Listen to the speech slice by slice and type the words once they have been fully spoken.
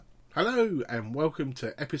Hello and welcome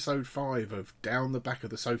to episode 5 of Down the Back of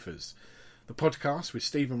the Sofas, the podcast with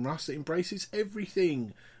Steve and Russ that embraces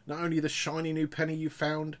everything, not only the shiny new penny you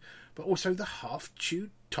found, but also the half-chewed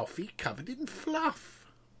toffee covered in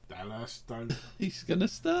fluff. Dallas, don't... He's gonna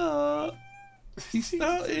start. He's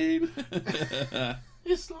starting.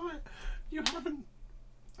 It's like, you haven't...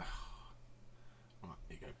 Right,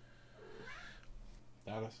 here you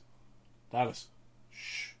go. Dallas,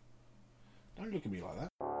 shh. Don't look at me like that.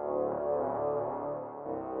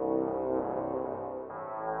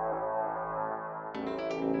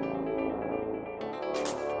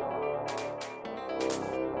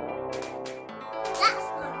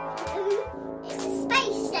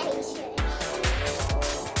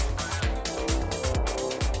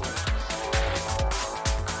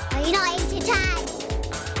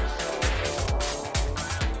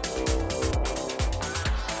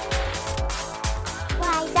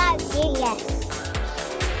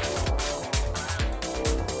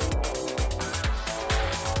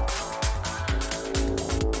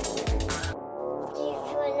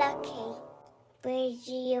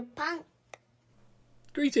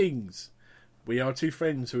 Greetings! We are two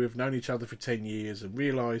friends who have known each other for 10 years and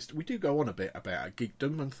realised we do go on a bit about our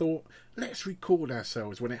geekdom and thought, let's record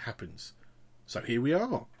ourselves when it happens. So here we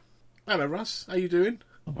are. Hello Russ, how you doing?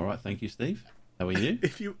 I'm alright, thank you Steve. How are you?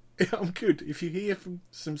 I'm good. If you hear from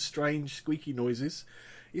some strange squeaky noises,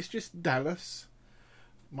 it's just Dallas,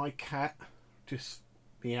 my cat, just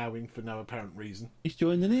meowing for no apparent reason. He's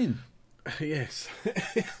joining in. Yes.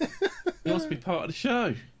 He wants to be part of the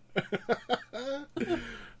show.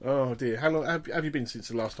 Oh dear, how long have you been since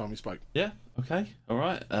the last time we spoke? Yeah, okay,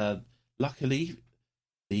 alright. Luckily,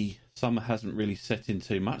 the summer hasn't really set in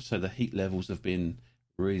too much, so the heat levels have been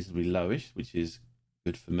reasonably lowish, which is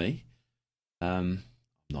good for me. I'm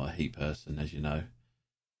not a heat person, as you know,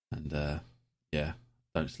 and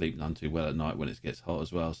don't sleep none too well at night when it gets hot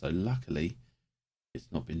as well, so luckily it's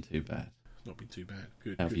not been too bad. It's not been too bad.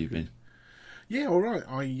 Good. How have you been? Yeah, alright.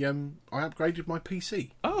 I upgraded my PC.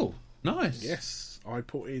 Oh, nice. Yes, I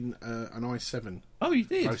put in an i7 Oh, you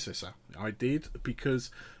did? processor. I did,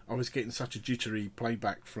 because I was getting such a jittery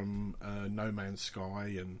playback from No Man's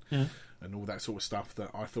Sky and all that sort of stuff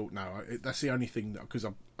that I thought, no, that's the only thing, because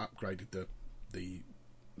I've upgraded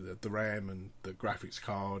the RAM and the graphics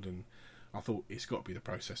card, and I thought it's got to be the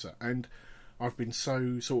processor. And I've been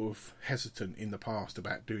so sort of hesitant in the past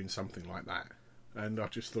about doing something like that, and I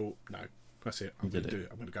just thought, no, that's it. I'm going to do it.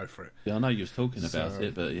 I'm going to go for it. Yeah, I know you was talking about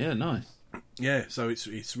it, but yeah, nice. Yeah, so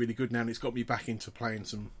it's really good now, and it's got me back into playing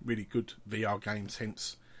some really good VR games,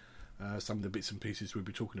 hence some of the bits and pieces we'll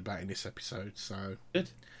be talking about in this episode. So Good.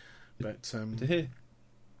 But Good to hear.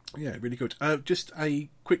 Yeah, really good. Just a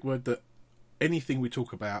quick word that anything we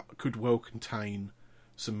talk about could well contain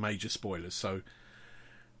some major spoilers. So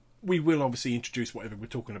we will obviously introduce whatever we're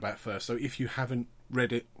talking about first. So if you haven't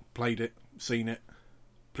read it, played it, seen it,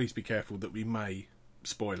 please be careful that we may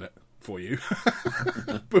spoil it for you.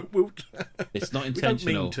 But it's not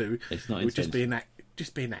intentional. We don't mean to. It's not It would intentional.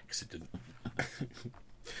 just be an accident.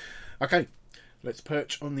 Okay, let's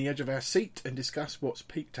perch on the edge of our seat and discuss what's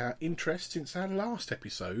piqued our interest since our last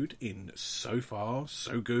episode in So Far,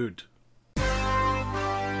 So Good.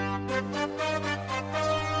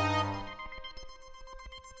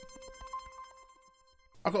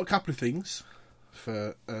 I've got a couple of things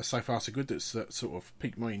for So Far So Good that's sort of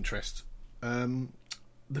piqued my interest.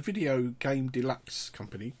 The Video Game Deluxe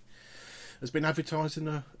company has been advertising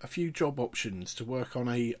a few job options to work on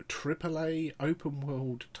a AAA open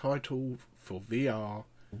world title for VR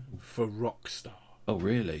for Rockstar. Oh,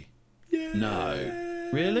 really? Yes. No.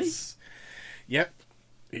 Really? Yep.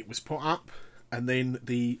 It was put up, and then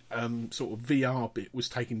the sort of VR bit was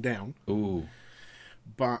taken down. Ooh.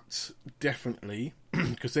 But definitely,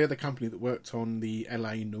 because they're the company that worked on the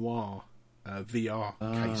LA Noire VR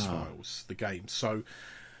case files, the game. So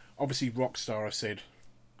obviously Rockstar have said,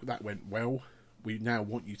 that went well, we now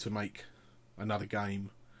want you to make another game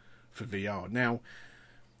for VR. Now,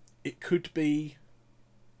 it could be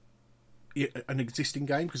an existing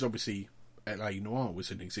game, because obviously LA Noire was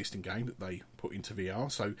an existing game that they put into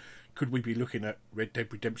VR. So could we be looking at Red Dead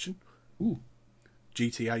Redemption? Ooh.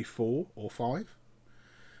 GTA 4 or 5?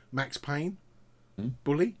 Max Payne?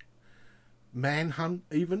 Bully? Manhunt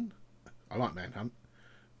even? I like Manhunt.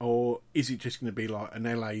 Or is it just going to be like an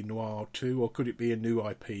LA Noire 2? Or could it be a new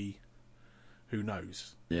IP? Who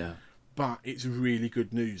knows? Yeah. But it's really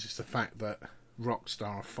good news. It's the fact that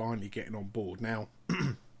Rockstar are finally getting on board. Now,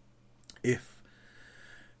 if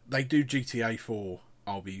they do GTA 4,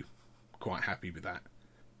 I'll be quite happy with that.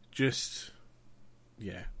 Just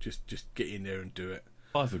get in there and do it.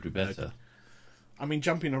 5 would be better. I mean,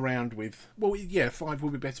 jumping around with, well, yeah, 5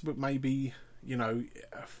 would be better, but maybe,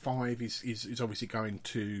 5 is obviously going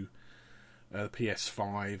to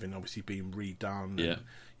PS5 and obviously being redone. Yeah.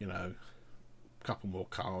 And, a couple more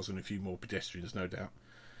cars and a few more pedestrians, no doubt.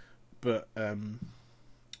 But,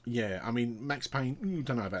 yeah, I mean, Max Payne,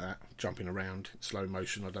 don't know about that. Jumping around, slow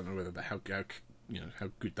motion, I don't know whether how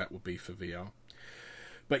good that would be for VR.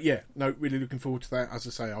 But yeah, no, really looking forward to that. As I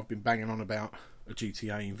say, I've been banging on about a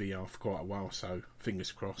GTA in VR for quite a while, so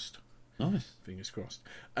fingers crossed. Nice. Fingers crossed.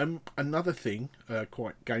 Another thing,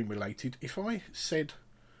 quite game related, if I said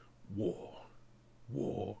war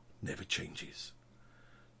never changes,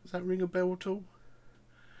 does that ring a bell at all?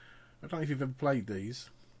 I don't know if you've ever played these,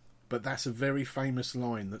 but that's a very famous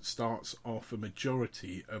line that starts off a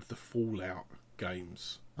majority of the Fallout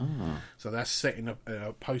games. So that's set in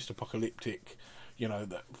a post-apocalyptic,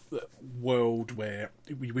 that world where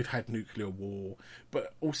we've had nuclear war,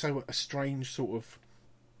 but also a strange sort of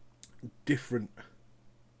different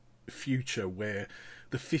future where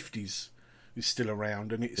the 50s is still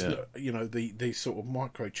around, and it's the sort of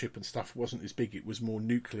microchip and stuff wasn't as big. It was more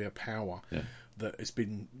nuclear power that has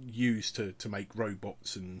been used to make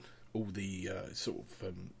robots and all the sort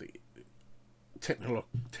of the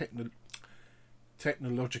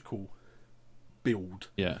technological build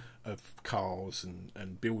of cars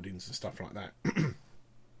and buildings and stuff like that.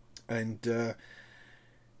 And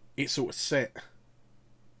it's sort of set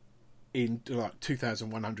in like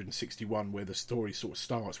 2161, where the story sort of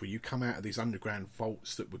starts, where you come out of these underground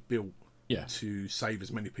vaults that were built to save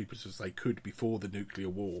as many people as they could before the nuclear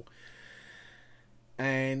war.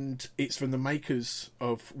 And it's from the makers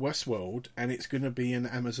of Westworld, and it's going to be an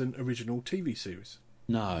Amazon original TV series.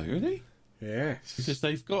 No, really? Yes. Because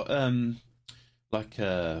they've got like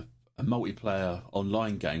a multiplayer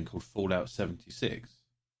online game called Fallout 76.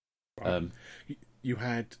 Right. You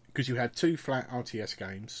had 2 flat RTS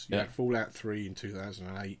games. You had Fallout 3 in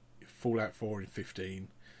 2008, Fallout 4 in 2015.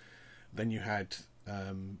 Then you had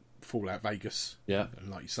Fallout Vegas. Yeah. And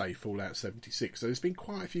like you say, Fallout 76. So there's been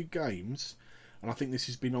quite a few games, and I think this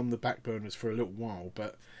has been on the back burners for a little while.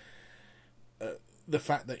 But the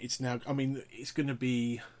fact that it's now, I mean, it's going to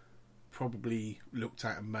be probably looked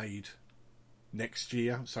at and made next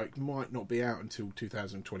year, so it might not be out until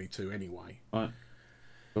 2022 anyway. Right.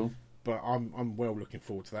 Cool. But I'm well looking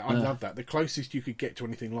forward to that. I love that. The closest you could get to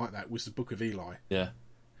anything like that was the Book of Eli. Yeah.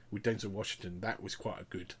 With Denzel Washington. That was quite a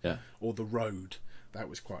good. Yeah. Or The Road. That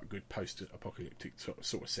was quite a good post-apocalyptic sort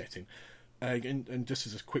of setting. And just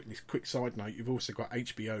as a quick side note, you've also got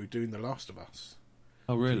HBO doing The Last of Us.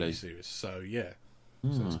 Oh, really? Series. So, yeah.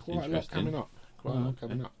 So there's quite a lot coming up. Quite a lot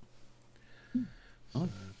coming up. Nice.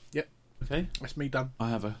 Yep. Okay. That's me done. I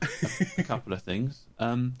have a couple of things.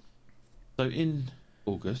 So in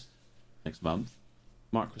August, next month,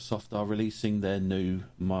 Microsoft are releasing their new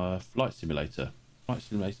Flight Simulator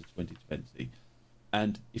 2020.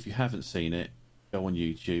 And if you haven't seen it, go on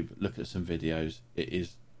YouTube, look at some videos. It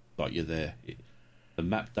is like you're there. The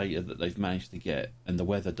map data that they've managed to get and the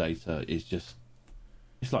weather data is just,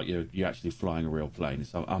 it's like you're actually flying a real plane.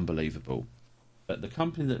 It's unbelievable. But the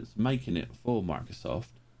company that's making it for Microsoft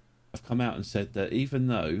have come out and said that even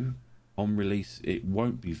though on release it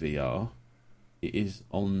won't be VR, it is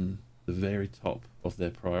on the very top of their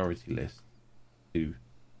priority list to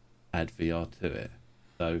add VR to it.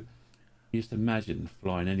 So you just imagine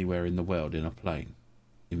flying anywhere in the world in a plane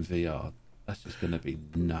in VR. That's just going to be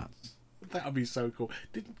nuts. That would be so cool.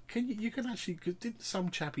 Didn't some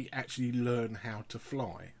chappie actually learn how to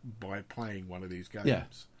fly by playing one of these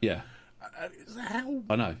games? Yeah. How?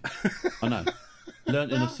 I know.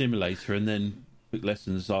 Learned in a simulator and then took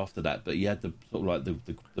lessons after that. But you had the sort of like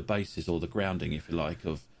the basis or the grounding, if you like,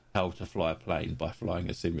 of how to fly a plane by flying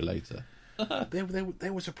a simulator.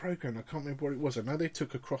 There was a program, I can't remember what it was. I know they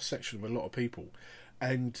took a cross section of a lot of people,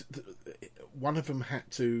 and one of them had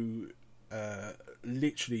to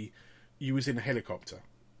literally. You was in a helicopter,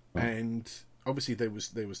 and obviously there was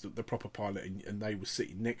the proper pilot, and they were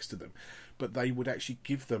sitting next to them, but they would actually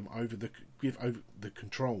give over the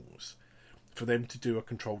controls for them to do a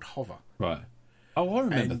controlled hover. Right. Oh, I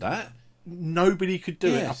remember that. Nobody could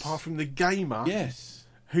do it apart from the gamer. Yes.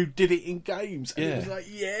 Who did it in games? And it was like,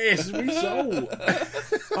 yes, result.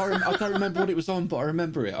 I don't remember what it was on, but I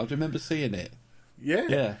remember it. I remember seeing it.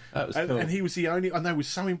 Yeah, that was cool. And he was the only, and I was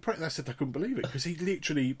so impressed. I said I couldn't believe it because he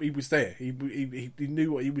was there. He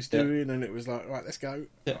knew what he was doing, and it was like, right, let's go.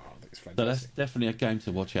 Yeah. Oh, that's fantastic. So that's definitely a game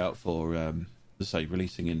to watch out for. To say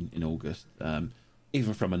releasing in August,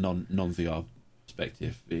 even from a non VR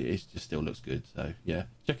perspective, it just still looks good. So yeah,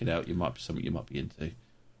 check it out. It might be something you might be into.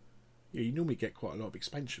 Yeah, you normally get quite a lot of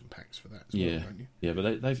expansion packs for that as well, don't you? Yeah,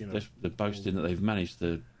 but they're boasting that they've managed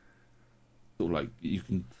to sort of like you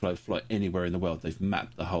can fly anywhere in the world. They've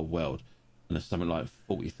mapped the whole world, and there's something like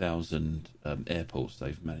 40,000 airports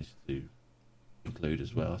they've managed to include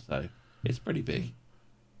as well. So it's pretty big.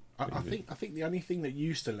 I think the only thing that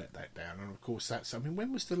used to let that down, and of course that's, I mean,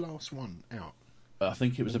 when was the last one out? I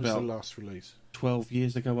think it was about the last release 12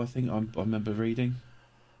 years ago. I think I remember reading.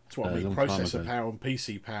 That's what I mean. Processor power and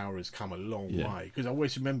PC power has come a long way. Because I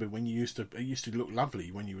always remember when it used to look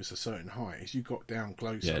lovely when you was a certain height. As you got down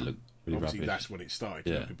closer, it looked really obviously rubbish. That's when it started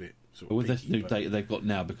to look a bit sort of. But with peaky, this new data they've got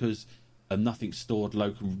now, because nothing's stored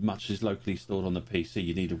much is locally stored on the PC.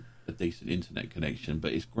 You need a decent internet connection,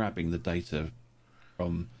 but it's grabbing the data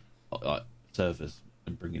from servers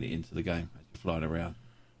and bringing it into the game as you're flying around.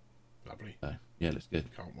 Lovely. So, yeah, looks good.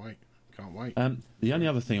 Can't wait. The only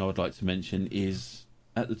other thing I would like to mention is,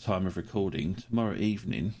 at the time of recording, tomorrow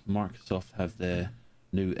evening, Microsoft have their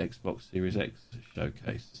new Xbox Series X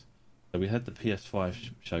showcase. So we had the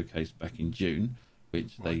PS5 showcase back in June,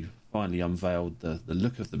 which they finally unveiled the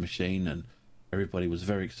look of the machine, and everybody was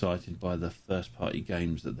very excited by the first-party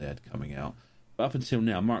games that they had coming out. But up until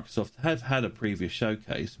now, Microsoft have had a previous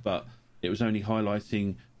showcase, but it was only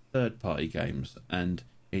highlighting third-party games, and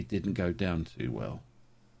it didn't go down too well.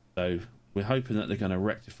 So we're hoping that they're going to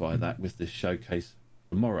rectify that with this showcase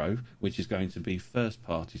tomorrow, which is going to be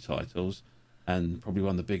first-party titles, and probably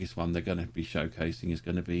one of the biggest one they're going to be showcasing is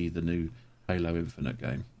going to be the new Halo Infinite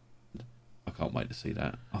game. I can't wait to see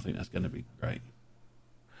that. I think that's going to be great.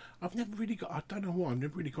 I've never really got. I don't know why. I've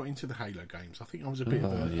never really got into the Halo games. I think I was a bit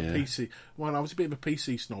of a PC. Well, I was a bit of a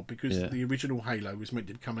PC snob because the original Halo was meant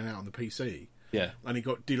to be coming out on the PC. Yeah. And it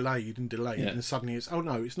got delayed, and suddenly it's, oh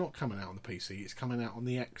no, it's not coming out on the PC, it's coming out on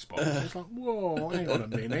the Xbox. It's like, whoa, hang on a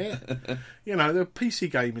minute. The PC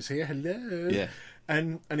game is here, hello. Yeah.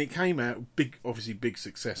 And it came out, obviously big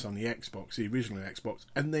success on the Xbox, the original Xbox,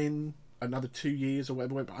 and then another 2 years or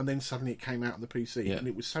whatever, and then suddenly it came out on the PC, and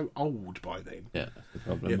it was so old by then. Yeah, that's the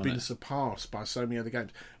problem. It had been surpassed by so many other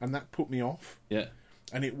games, and that put me off. Yeah.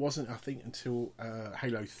 And it wasn't, I think, until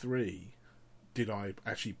Halo 3 did I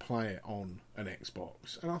actually play it on an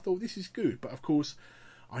Xbox, and I thought, this is good, but of course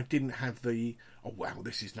I didn't have the, oh wow,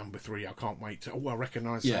 this is number 3, I can't wait to, I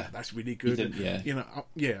recognise that, that's really good.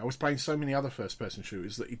 I was playing so many other first person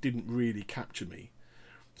shooters that it didn't really capture me.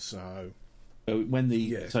 So when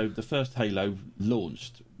the first Halo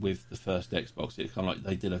launched with the first Xbox, it kind of like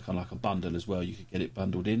they did a kind of like a bundle as well. You could get it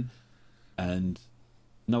bundled in, and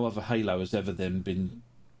no other Halo has ever then been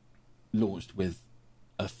launched with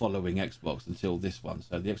a following Xbox until this one.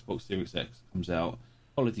 So the Xbox Series X comes out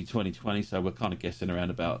holiday 2020, so we're kind of guessing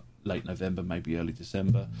around about late November, maybe early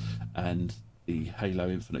December, and the Halo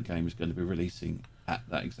Infinite game is going to be releasing at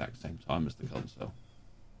that exact same time as the console.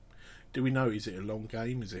 Do we know, is it a long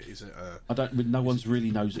game? Is it I don't. No one's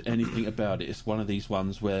really knows anything about it. It's one of these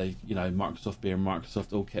ones where, Microsoft being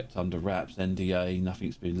Microsoft, all kept under wraps, NDA,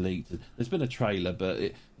 nothing's been leaked. There's been a trailer,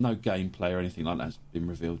 but no gameplay or anything like that's been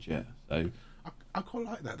revealed yet. So I quite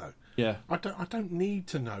like that though. Yeah, I don't need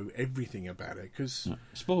to know everything about it because it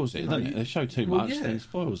spoils it, doesn't it? They show too much, then it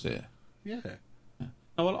spoils it. Yeah.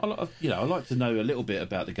 I like to know a little bit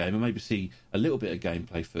about the game and maybe see a little bit of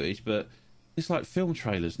gameplay footage, but it's like film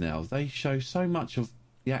trailers now. They show so much of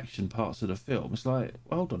the action parts of the film. It's like,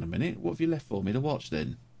 well, hold on a minute, what have you left for me to watch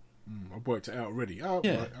then? I've worked it out already. Oh,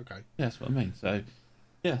 yeah. Right, okay. Yeah, that's what I mean. So,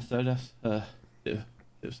 yeah, so that's a bit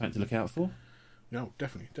of something to look out for. No,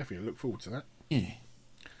 definitely. I look forward to that. Yeah.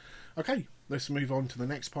 Okay, let's move on to the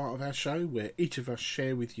next part of our show where each of us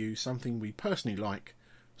share with you something we personally like.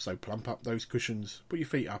 So plump up those cushions, put your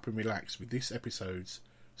feet up and relax with this episode's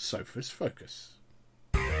Sofa's Focus.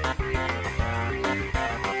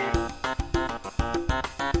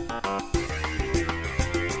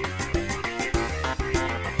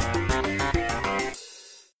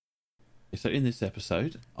 So in this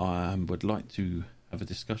episode, I would like to have a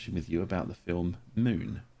discussion with you about the film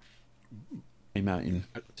Moon. Came out in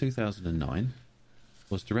 2009,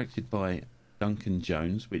 was directed by Duncan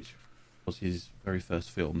Jones, which was his very first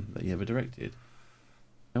film that he ever directed.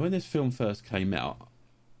 Now, when this film first came out,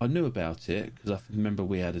 I knew about it because I remember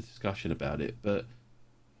we had a discussion about it, but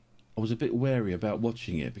I was a bit wary about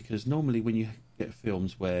watching it because normally when you get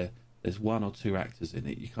films where there's one or two actors in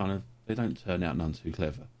it, they don't turn out none too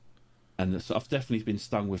clever. And so I've definitely been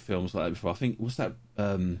stung with films like that before. I think, what's that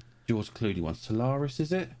George Clooney one? Solaris,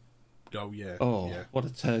 is it? Oh, yeah. Oh, yeah. What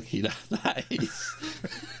a turkey that is.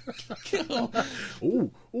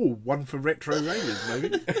 One for retro raiders,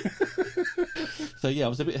 maybe. So, yeah, I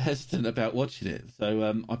was a bit hesitant about watching it.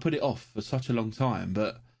 So I put it off for such a long time,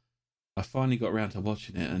 but I finally got around to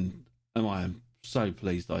watching it, and and I am so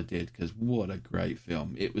pleased I did, because what a great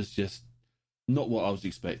film. It was just not what I was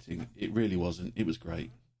expecting. It really wasn't. It was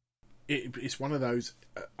great. It's one of those.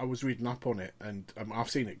 I was reading up on it, and I've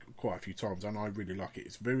seen it quite a few times, and I really like it.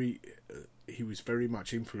 It's very. He was very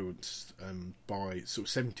much influenced by sort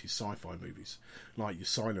of 70s sci-fi movies, like your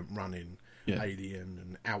Silent Running, Alien,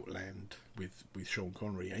 and Outland with Sean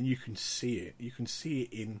Connery, and you can see it. You can see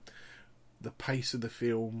it in the pace of the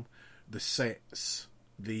film, the sets,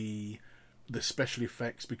 the special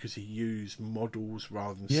effects, because he used models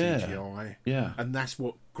rather than CGI. Yeah. And that's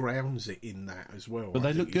what grounds it in that as well. But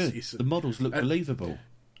they look good. The models look believable.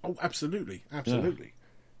 Oh, absolutely. Absolutely. Yeah.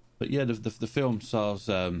 But yeah, the film stars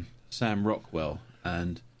Sam Rockwell,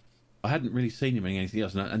 and I hadn't really seen him in anything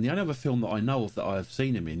else. And the only other film that I know of that I've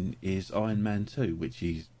seen him in is Iron Man 2, which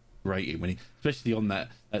he's great in, when he, especially on that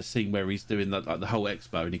scene where he's doing the whole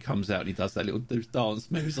expo, and he comes out and he does those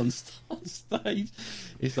dance moves on stage.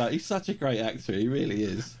 It's like, he's such a great actor, he really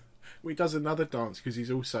is. Well, he does another dance because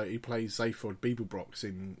he plays Zaphod Beeblebrox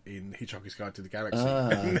in Hitchhiker's Guide to the Galaxy.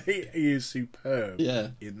 And he is superb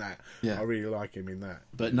in that. Yeah. I really like him in that.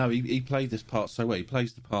 But no, he played this part so well. He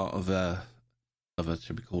plays the part of a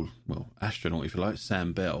should be called, astronaut, if you like,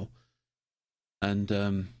 Sam Bell,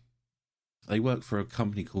 and they work for a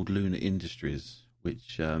company called Lunar Industries,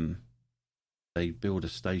 which they build a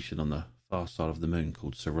station on the far side of the moon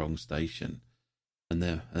called Sarong Station, and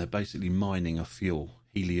they're basically mining a fuel,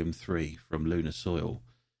 helium-3, from lunar soil,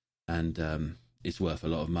 and it's worth a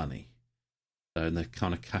lot of money. So, and they've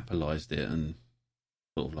kind of capitalised it, and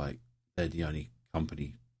sort of like they're the only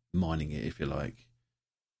company mining it, if you like.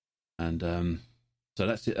 And so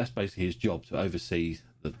that's it. That's basically his job, to oversee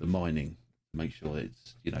the mining, to make sure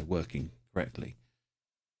it's working correctly.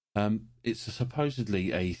 It's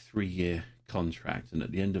supposedly a 3-year contract, and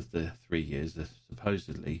at the end of the 3 years, they're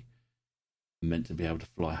supposedly meant to be able to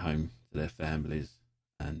fly home to their families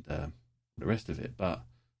and the rest of it, but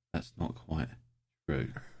that's not quite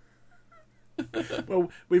true.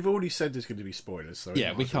 Well, we've already said there's going to be spoilers, so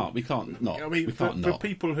yeah, we can't not. I mean, we can't for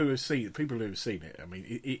people who have seen it, I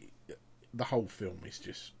mean, the whole film is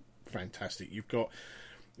just fantastic. You've got,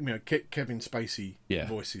 Kevin Spacey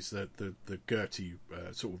voices the Gertie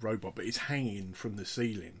sort of robot, but it's hanging from the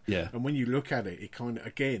ceiling. Yeah. And when you look at it, it kind of,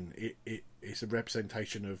 again, it's a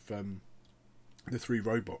representation of the 3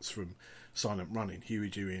 robots from Silent Running, Huey,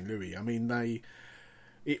 Dewey, and Louie. I mean,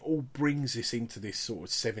 it all brings this into this sort of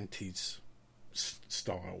 70s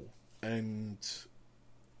style, and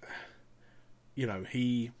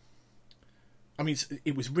it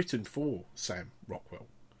was written for Sam Rockwell,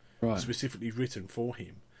 right? Specifically written for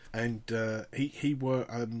him, and he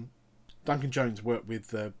worked. Duncan Jones worked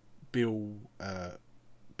with Bill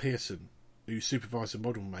Pearson, who supervised the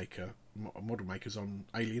model makers on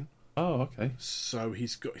Alien. Oh, okay. So he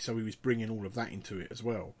was bringing all of that into it as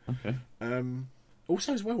well. Okay.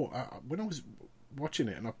 Also, as well, when I was watching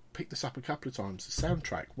it, and I picked this up a couple of times, the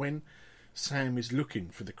soundtrack, when Sam is looking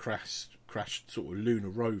for the crashed sort of lunar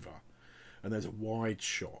rover, and there's a wide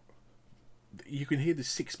shot, you can hear the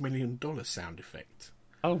 $6 million sound effect.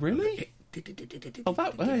 Oh, really? Oh,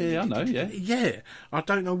 that way, I know, yeah. Yeah, I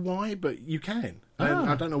don't know why, but you can. And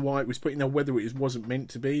I don't know why it was put in there, whether it wasn't meant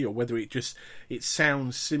to be, or whether it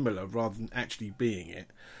sounds similar rather than actually being it.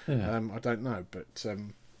 Yeah. I don't know, but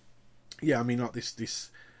yeah, I mean, like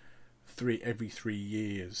this every 3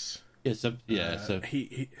 years. Yeah, so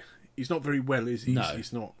he's not very well, is he? No.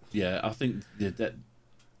 He's not. Yeah, I think that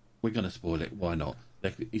we're going to spoil it. Why not?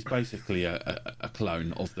 He's basically a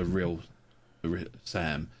clone of the real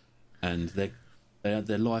Sam, and their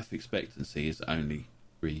life expectancy is only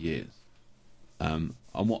 3 years. And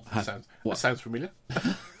that sounds familiar.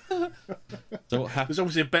 So what happens?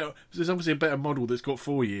 There's obviously a better model that's got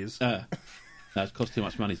 4 years. No, it costs too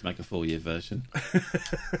much money to make a 4-year version.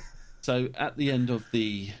 So at the end of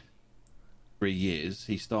the 3 years,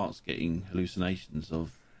 he starts getting hallucinations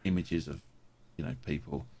of images of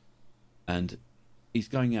people, and he's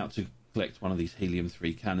going out to collect one of these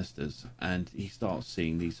helium-3 canisters, and he starts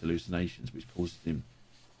seeing these hallucinations, which causes him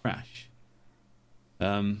to crash.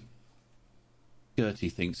 Gertie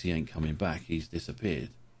thinks he ain't coming back; he's disappeared.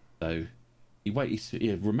 So he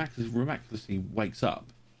miraculously wakes up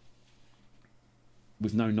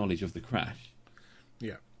with no knowledge of the crash.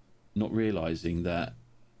 Yeah, not realising that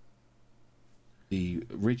the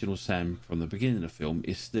original Sam from the beginning of the film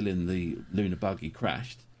is still in the lunar buggy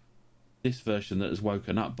crashed. This version that has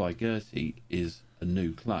woken up by Gertie is a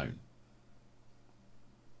new clone.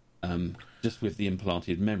 Just with the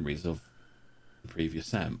implanted memories of the previous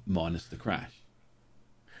Sam, minus the crash.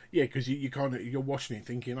 Yeah, because you kind of you're watching it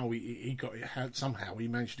thinking, oh, he got it, somehow he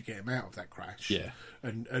managed to get him out of that crash, Yeah.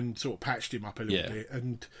 and sort of patched him up a little bit,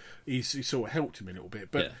 and he sort of helped him a little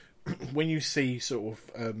bit. But when you see sort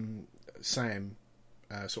of Sam,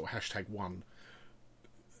 sort of #1,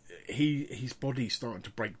 his body's starting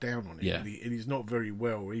to break down on him, and he's not very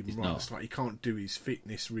well, even right. It's like he can't do his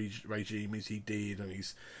fitness regime as he did, and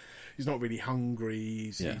he's not really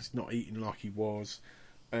hungry. He's not eating like he was,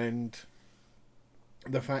 and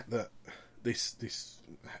the fact that this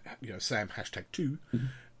Sam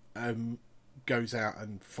 #2 goes out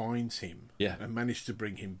and finds him and managed to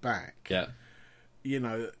bring him back. Yeah,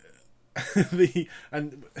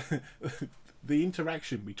 the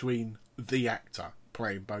interaction between the actor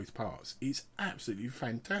playing both parts is absolutely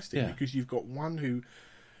fantastic because you've got one who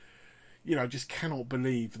just cannot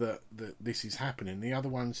believe that this is happening. The other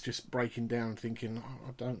one's just breaking down, thinking, oh,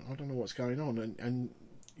 I don't know what's going on, and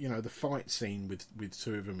the fight scene with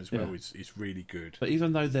two of them as well is really good. But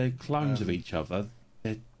even though they're clones of each other,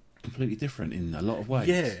 they're completely different in a lot of ways.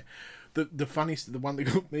 Yeah. The funniest, the one that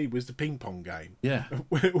got me was the ping pong game. Yeah.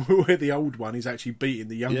 where the old one is actually beating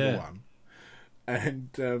the younger one. And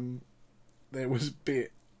there was a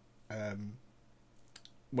bit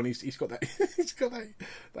when he's got that he's got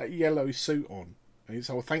that yellow suit on. And he's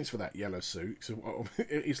like, thanks for that yellow suit. So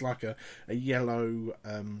it's like a yellow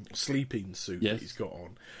sleeping suit that he's got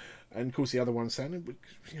on. And of course the other one's saying,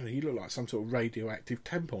 you look like some sort of radioactive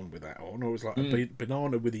tampon with that on, or it was like a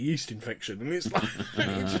banana with a yeast infection. And it's like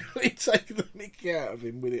it's really taking the mickey out of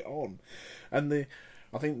him with it on. And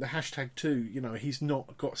I think the #2, he's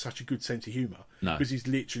not got such a good sense of humour because he's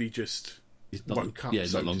literally just woke up. Yeah,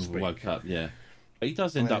 not long before woke up. Yeah, but he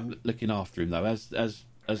does end up looking after him though, as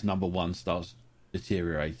number one starts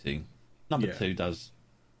deteriorating. Number two does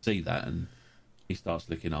see that, and he starts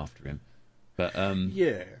looking after him. But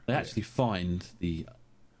they actually find the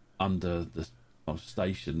under the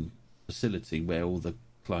station facility where all the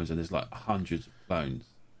clones, and there's like hundreds of clones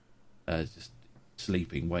just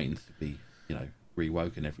sleeping, waiting to be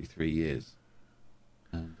rewoken every 3 years.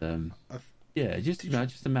 And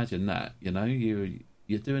just imagine that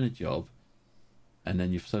you're doing a job, and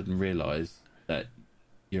then you suddenly realise that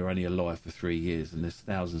you're only alive for 3 years, and there's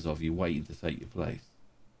thousands of you waiting to take your place.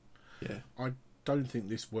 Yeah, I don't think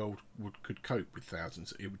this world could cope with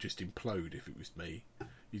thousands. It would just implode if it was me.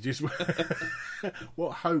 You just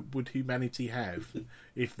what hope would humanity have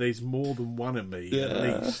if there's more than one of me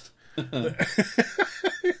at least?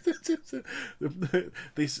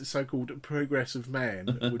 This so-called progressive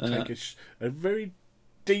man would take a very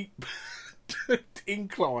deep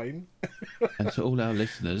incline. And to all our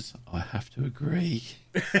listeners, I have to agree.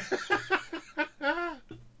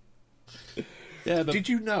 Did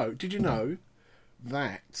you know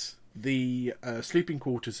that the sleeping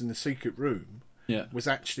quarters in the secret room was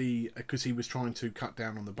actually, because he was trying to cut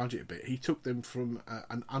down on the budget a bit, he took them from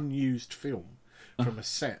an unused film, from a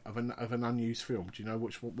set of an unused film. Do you know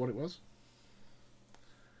what it was?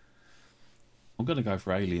 I'm going to go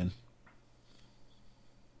for Alien.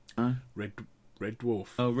 Red Dwarf.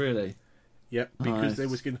 Oh, really? Yep, because they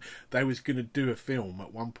was gonna do a film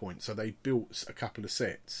at one point, so they built a couple of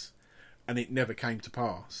sets, and it never came to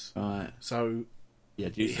pass. Right. So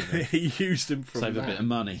he used them from save a bit of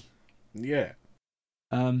money. Yeah.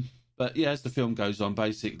 But as the film goes on,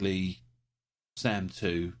 basically, Sam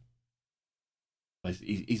 2,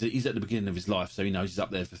 he's at the beginning of his life, so he knows he's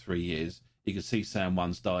up there for 3 years. You can see Sam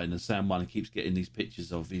 1's dying, and Sam 1 keeps getting these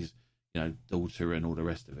pictures of his, daughter and all the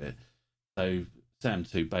rest of it. So Sam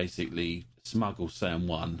 2 basically smuggles Sam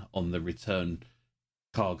 1 on the return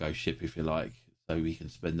cargo ship, if you like, so he can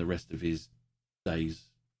spend the rest of his days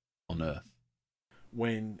on Earth.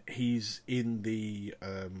 When he's in the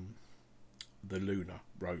lunar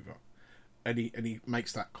rover, and he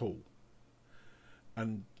makes that call,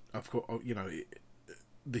 and I've got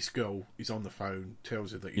this girl is on the phone,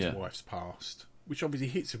 tells her that his wife's passed, which obviously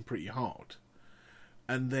hits him pretty hard,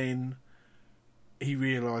 and then he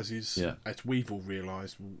realises, as we've all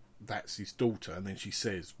realised, that's his daughter, and then she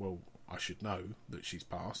says, "Well, I should know that she's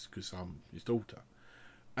passed because I'm his daughter,"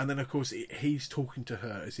 and then of course he's talking to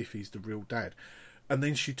her as if he's the real dad. And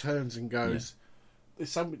then she turns and goes,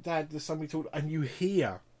 there's somebody talking, and you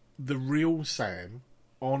hear the real Sam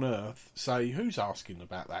on Earth say, "Who's asking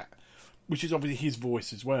about that?" Which is obviously his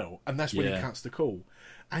voice as well. And that's when he cuts the call.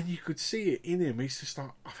 And you could see it in him. He's just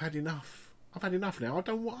like, I've had enough. I've had enough now. I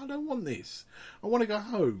don't want this. I want to go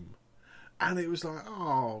home. And it was like,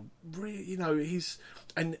 oh, really? He's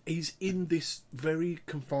in this very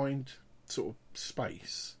confined sort of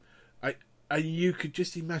space. And you could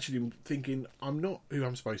just imagine him thinking, I'm not who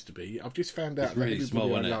I'm supposed to be. I've just found out that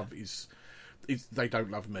everybody I love is they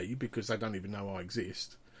don't love me because they don't even know I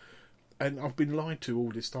exist, and I've been lied to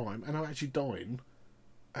all this time, and I'm actually dying,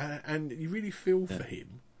 and you really feel for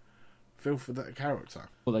him, feel for that character.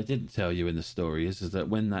 What they didn't tell you in the story is that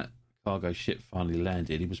when that cargo ship finally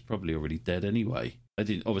landed, he was probably already dead anyway. They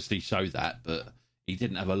didn't obviously show that, but he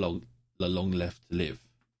didn't have a long left to live.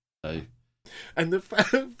 So, and the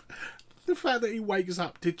fact that he wakes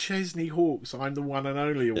up to Chesney Hawkes, I'm the one and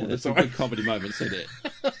only all the there's time. some good comedy moments in it.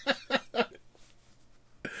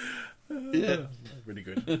 Yeah, really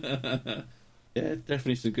good. Yeah,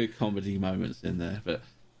 definitely some good comedy moments in there. But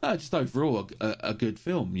just overall a good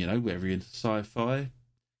film. You know, whether you're into sci-fi,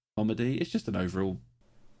 comedy, it's just an overall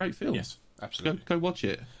great film. Yes, absolutely. Go watch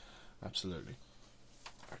it. Absolutely.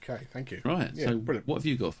 Okay, thank you. Right, Yeah, so brilliant. what have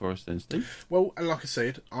you got for us then, Steve? Well, like I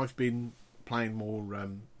said, I've been playing more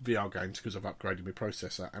VR games because I've upgraded my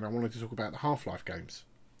processor, and I wanted to talk about the Half-Life games.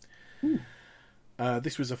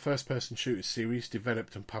 This was a first-person shooter series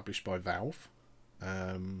developed and published by Valve,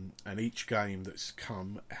 and each game that's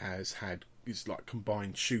come is like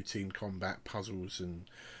combined shooting, combat, puzzles, and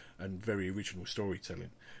very original storytelling.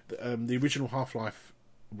 The original Half-Life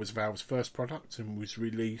was Valve's first product and was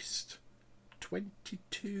released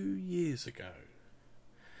 22 years ago.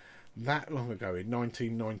 That long ago, in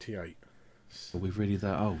 1998. Are we really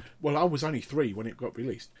that old? Well, I was only 3 when it got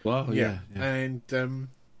released. Well, yeah. And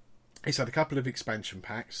it's had a couple of expansion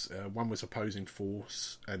packs. One was Opposing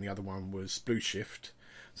Force, and the other one was Blue Shift.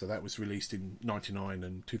 So that was released in 99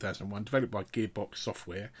 and 2001, developed by Gearbox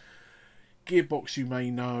Software. Gearbox, you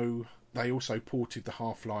may know, they also ported the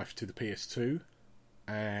Half-Life to the PS2,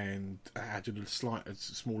 and added a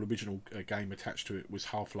small original game attached to it, was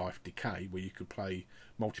Half-Life Decay, where you could play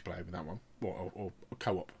multiplayer with that one, or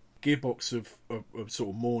co-op. Gearbox are sort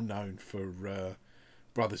of more known for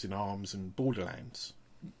Brothers in Arms and Borderlands.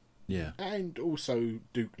 Yeah. And also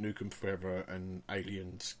Duke Nukem Forever and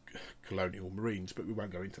Aliens Colonial Marines, but we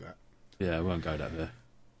won't go into that. Yeah, I won't go that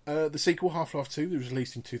there. The sequel, Half-Life 2, was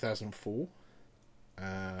released in 2004.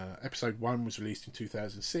 Episode 1 was released in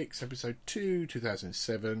 2006, Episode 2,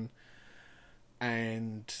 2007,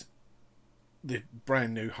 and the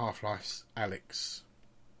brand new Half-Life Alyx,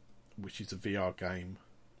 which is a VR game,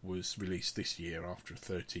 was released this year after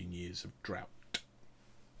 13 years of drought.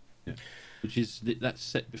 Yeah. That's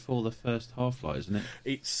set before the first Half-Life, isn't it?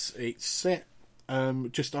 It's set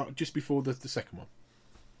just before the second one.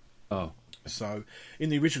 Oh. So, in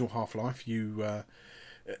the original Half-Life,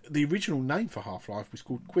 the original name for Half-Life was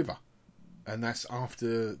called Quiver, and that's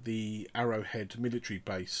after the Arrowhead military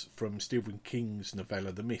base from Stephen King's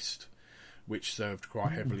novella The Mist, which served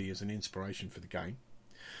quite heavily as an inspiration for the game.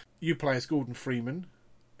 You play as Gordon Freeman,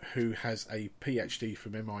 who has a PhD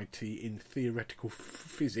from MIT in theoretical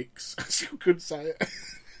physics. I still couldn't say it.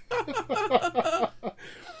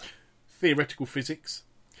 Theoretical physics.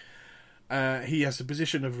 He has the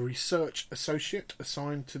position of a research associate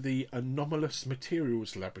assigned to the Anomalous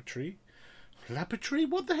Materials Laboratory. Laboratory?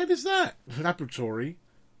 What the hell is that? Laboratory.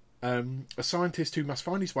 A scientist who must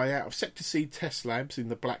find his way out of Sector C test labs in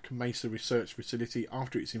the Black Mesa Research Facility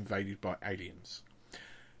after it's invaded by aliens.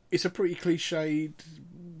 It's a pretty cliched,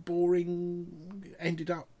 boring,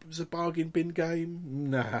 ended up as a bargain bin game.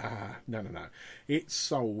 No. It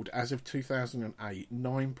sold, as of 2008,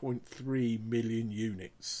 9.3 million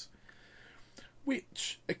units,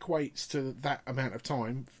 which equates to that amount of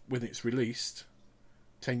time when it's released,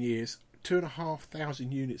 10 years,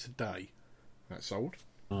 2,500 units a day that sold.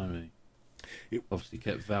 I mean, it obviously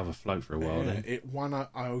kept Valve afloat for a while then. It won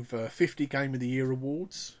over 50 Game of the Year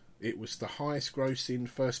awards. It was the highest grossing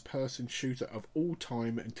first-person shooter of all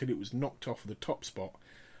time until it was knocked off the top spot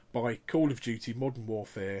by Call of Duty Modern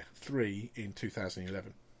Warfare 3 in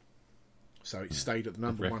 2011. So it stayed at the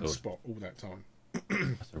number one spot all that time.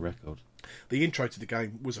 That's a record. The intro to the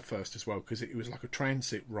game was a first as well, because it was like a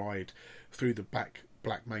transit ride through the Black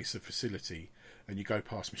Mesa facility, and you go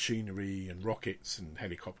past machinery and rockets and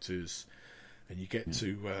helicopters, and you get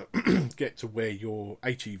to get to wear your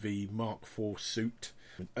HEV Mark IV suit.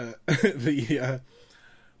 The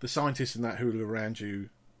scientists and that who are around you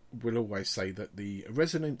will always say that the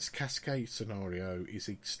resonance cascade scenario is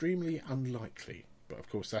extremely unlikely, but of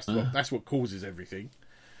course that's what causes everything.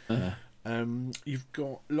 You've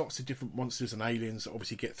got lots of different monsters and aliens that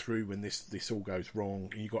obviously get through when this all goes wrong,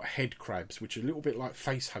 and you've got head crabs, which are a little bit like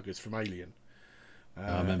face huggers from Alien.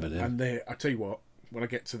 I remember them. And I tell you what, when I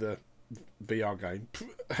get to the VR game,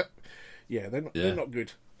 yeah, they're not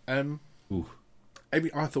good.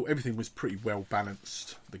 I thought everything was pretty well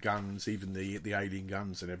balanced. The guns, even the alien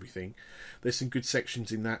guns and everything. There's some good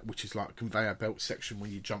sections in that, which is like a conveyor belt section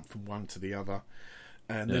when you jump from one to the other.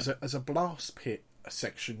 And there's a blast pit a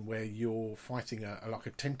section where you're fighting like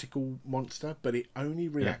a tentacle monster, but it only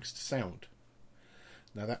reacts to sound.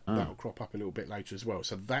 Now that'll crop up a little bit later as well.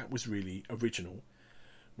 So that was really original.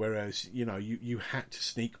 Whereas, you had to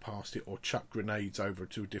sneak past it or chuck grenades over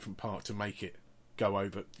to a different part to make it go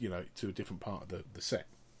over, to a different part of the set.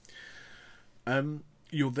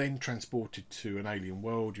 You're then transported to an alien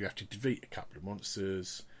world. You have to defeat a couple of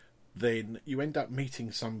monsters. Then you end up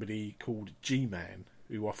meeting somebody called G-Man,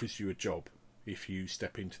 who offers you a job if you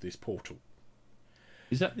step into this portal.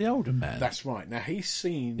 Is that the older man? That's right. Now, he's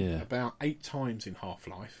seen about 8 times in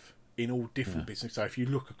Half-Life in all different businesses. So if you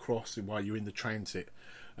look across and while you're in the transit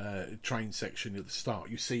train section at the start,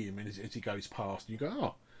 you see him as he goes past, and you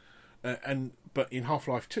go, oh. But in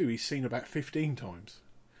Half-Life 2, he's seen about 15 times.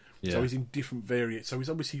 Yeah. So he's in different variants. So he's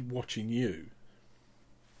obviously watching you.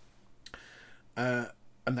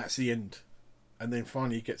 And that's the end. And then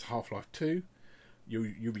finally he gets Half-Life 2.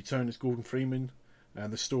 You return as Gordon Freeman,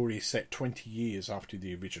 and the story is set 20 years after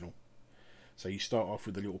the original. So you start off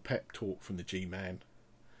with a little pep talk from the G-Man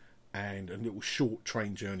and a little short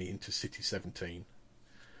train journey into City 17,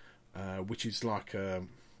 which is like...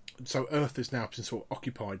 so Earth has now been sort of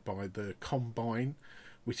occupied by the Combine,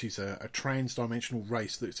 which is a trans-dimensional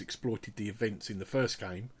race that's exploited the events in the first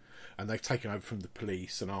game, and they've taken over from the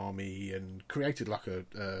police and army and created like a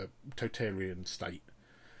totalitarian state.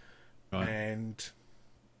 Right. And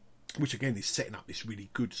which again is setting up this really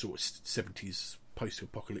good sort of 70s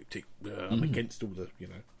post-apocalyptic against all the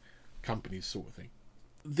companies sort of thing.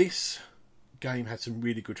 This game had some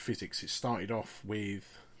really good physics. It started off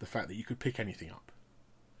with the fact that you could pick anything up.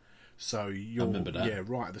 So you're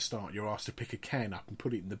right at the start you're asked to pick a can up and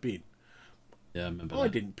put it in the bin. Yeah, I remember I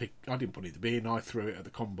didn't put it in the bin. I threw it at the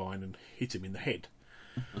Combine and hit him in the head.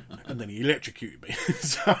 And then he electrocuted me.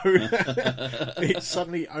 So it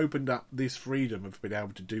suddenly opened up this freedom of being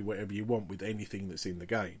able to do whatever you want with anything that's in the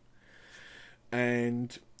game.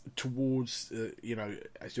 And towards,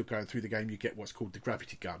 as you're going through the game, you get what's called the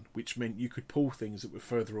gravity gun, which meant you could pull things that were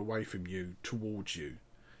further away from you towards you.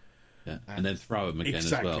 Yeah, and then throw them again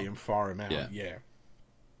as well. Exactly, and fire them out, yeah.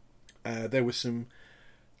 There were some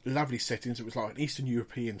lovely settings. It was like an Eastern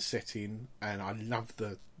European setting, and I loved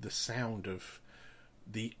the sound of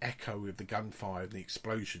the echo of the gunfire and the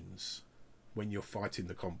explosions when you're fighting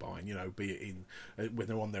the Combine, be it in when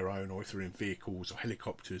they're on their own or if they're in vehicles or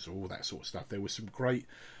helicopters or all that sort of stuff. There were some great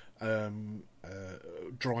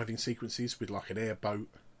driving sequences with like an airboat,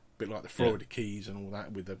 a bit like the Florida Keys and all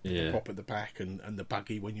that, with the prop at the back and the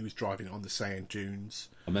buggy when you was driving it on the sand dunes.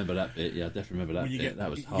 I remember that bit, I definitely remember that bit. That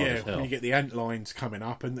was hard as hell. When you get the ant lines coming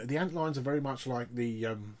up, and the ant lines are very much like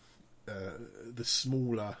the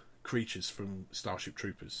smaller creatures from Starship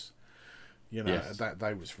Troopers.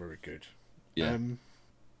 That was very good. Yeah.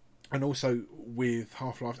 And also with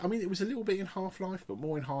Half-Life, I mean, it was a little bit in Half-Life, but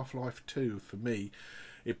more in Half-Life 2 for me.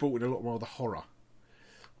 It brought in a lot more of the horror.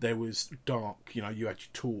 There was dark, you had your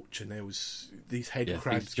torch, and there was these head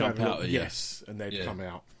crabs jump out. And they'd come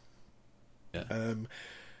out. Yeah.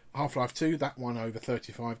 Half-Life 2, that won over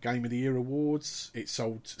 35 Game of the Year awards. It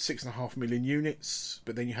sold 6.5 million units,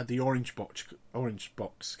 but then you had the Orange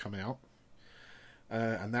Box come out,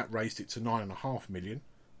 and that raised it to 9.5 million.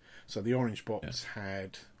 So the Orange Box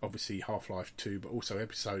had obviously Half-Life 2, but also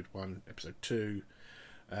Episode 1, Episode 2,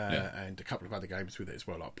 and a couple of other games with it as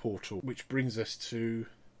well, like Portal, which brings us to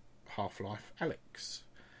Half-Life Alyx,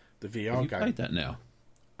 the VR game. You've played that now?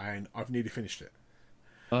 And I've nearly finished it.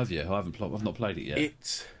 Have you? I've not played it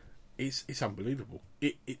yet. It's unbelievable.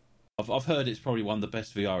 I've heard it's probably one of the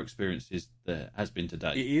best VR experiences there has been to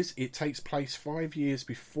date. It is. It takes place 5 years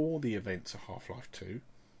before the events of Half-Life 2.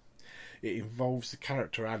 It involves the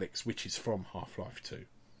character Alyx, which is from Half-Life 2.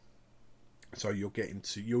 So you're getting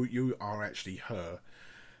to you are actually her,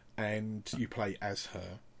 and you play as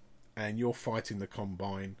her, and you're fighting the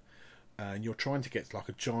Combine, and you're trying to get to like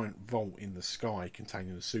a giant vault in the sky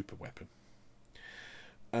containing a super weapon.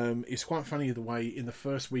 It's quite funny the way in the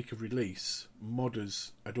first week of release,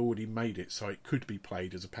 modders had already made it so it could be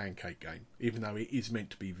played as a pancake game, even though it is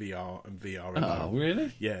meant to be VR and VR alone. Oh,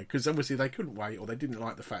 really? Yeah, because obviously they couldn't wait, or they didn't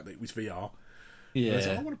like the fact that it was VR. Yeah, like,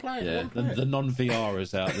 I want to play it. The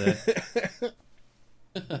non-VRers out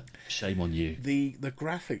there. Shame on you. The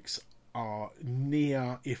graphics are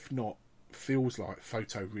near, if not feels like,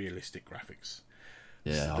 photorealistic graphics.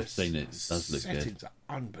 Yeah, so I've seen it. It does look good. The settings are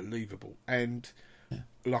unbelievable, and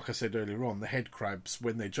like I said earlier on, the head crabs,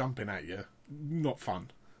 when they're jumping at you, not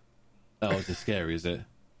fun. Oh, is it scary, is it?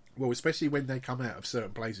 Well, especially when they come out of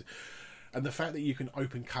certain places. And the fact that you can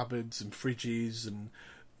open cupboards and fridges, and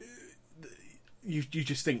you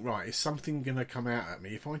just think, right, is something going to come out at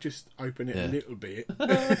me if I just open it a little bit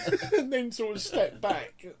and then sort of step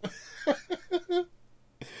back?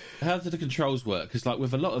 How do the controls work? Because like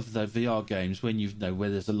with a lot of the VR games, when where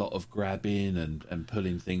there's a lot of grabbing and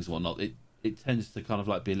pulling things and whatnot, it tends to kind of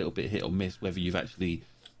like be a little bit hit or miss whether you've actually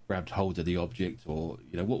grabbed hold of the object or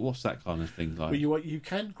what's that kind of thing like. Well, you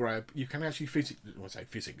can grab, you can actually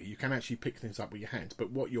physically, you can actually pick things up with your hands.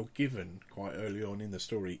 But what you're given quite early on in the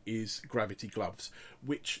story is gravity gloves,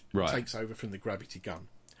 which takes over from the gravity gun.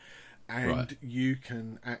 And you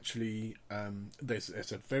can actually,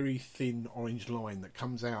 there's a very thin orange line that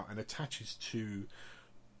comes out and attaches to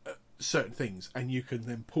certain things, and you can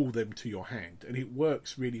then pull them to your hand, and it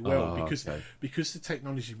works really well because the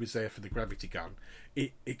technology was there for the gravity gun.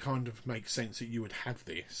 It kind of makes sense that you would have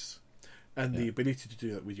this, and the ability to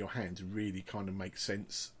do that with your hands really kind of makes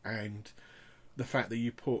sense. And the fact that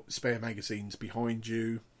you put spare magazines behind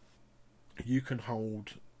you, you can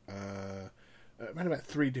hold around about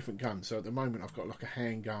 3 different guns. So at the moment I've got like a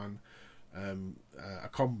handgun, a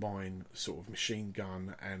combine sort of machine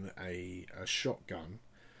gun, and a shotgun,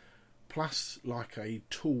 plus like a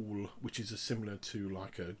tool which is similar to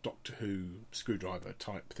like a Doctor Who screwdriver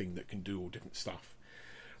type thing that can do all different stuff.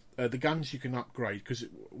 The guns you can upgrade, because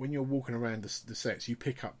when you're walking around the sets, you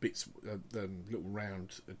pick up bits, the little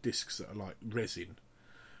round discs that are like resin,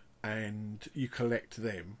 and you collect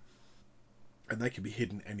them, and they can be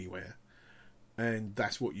hidden anywhere. And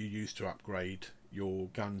that's what you use to upgrade your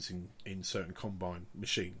guns in certain combine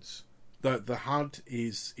machines. The HUD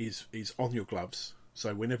is on your gloves,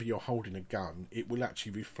 so whenever you're holding a gun, it will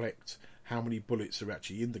actually reflect how many bullets are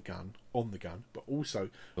actually in the gun, on the gun, but also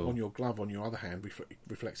on your glove, on your other hand,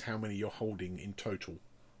 reflects how many you're holding in total.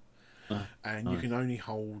 And you can only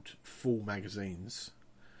hold full magazines.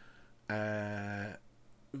 The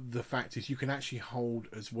fact is, you can actually hold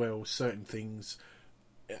as well certain things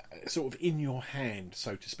sort of in your hand,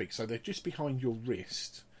 so to speak. So they're just behind your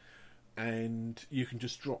wrist, and you can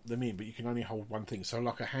just drop them in, but you can only hold one thing. So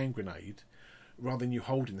like a hand grenade, rather than you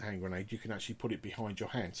holding the hand grenade, you can actually put it behind your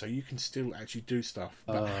hand, so you can still actually do stuff,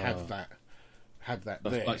 but have that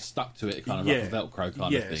there, like stuck to it, kind of like a Velcro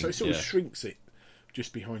kind of thing. So it sort of shrinks it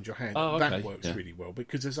just behind your hand. That works really well,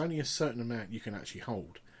 because there's only a certain amount you can actually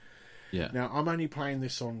hold. Now I'm only playing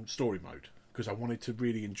this on story mode because I wanted to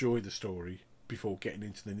really enjoy the story before getting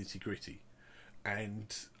into the nitty gritty,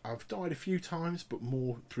 and I've died a few times, but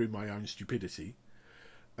more through my own stupidity.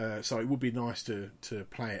 So it would be nice to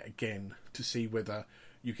play it again to see whether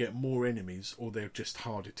you get more enemies, or they're just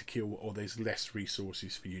harder to kill, or there's less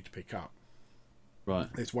resources for you to pick up. Right.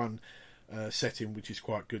 There's one setting which is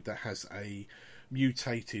quite good that has a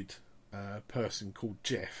mutated person called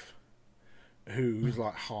Jeff, who is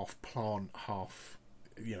like half plant, half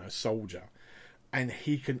soldier, and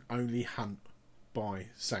he can only hunt by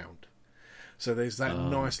sound. So there's that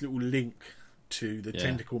nice little link to the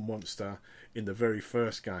tentacle monster in the very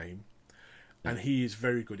first game, and he is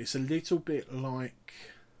very good. It's a little bit like,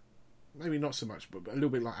 maybe not so much, but a little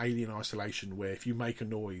bit like Alien Isolation, where if you make a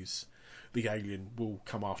noise, the alien will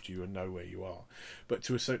come after you and know where you are. But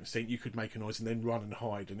to a certain extent, you could make a noise and then run and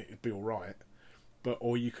hide, and it'd be all right.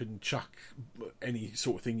 Or you can chuck any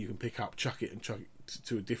sort of thing you can pick up, chuck it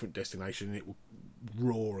to a different destination, and it will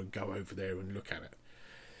roar and go over there and look at it.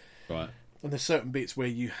 Right. And there's certain bits where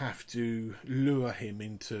you have to lure him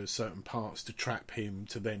into certain parts to trap him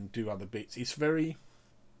to then do other bits. It's the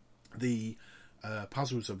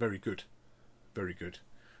puzzles are very good,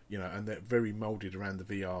 and they're very moulded around the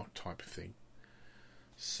VR type of thing.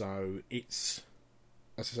 So it's,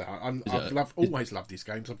 as I say, I've always loved these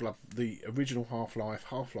games. I've loved the original Half-Life.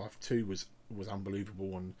 Half-Life 2 was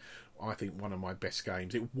unbelievable, and I think one of my best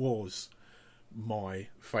games. It was my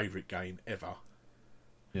favourite game ever.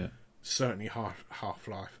 Yeah. Certainly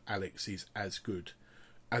Half-Life Alyx is as good.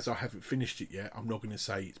 As I haven't finished it yet, I'm not going to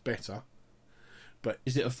say it's better. But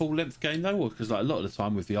is it a full-length game though? Because like a lot of the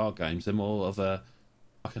time with VR games, they're more of like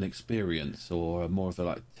an experience, or more of a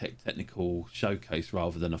like technical showcase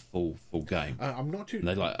rather than a full game. I'm not too. And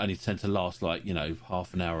they like only tend to last like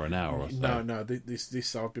half an hour or so. No.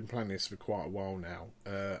 This I've been playing this for quite a while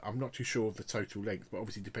now. I'm not too sure of the total length, but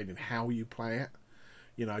obviously depending how you play it.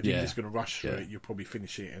 If you're just going to rush through it, you'll probably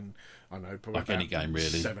finish it in, I don't know, probably like any game really,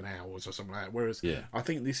 7 hours or something like that. Whereas I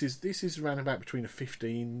think this is around about between a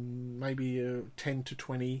 15, maybe a 10 to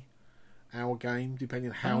 20 hour game,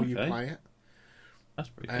 depending on how you play it. That's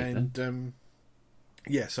pretty good. And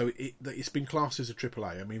so it's been classed as a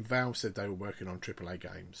AAA. I mean, Valve said they were working on AAA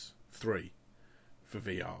games 3 for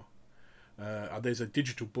VR. There's a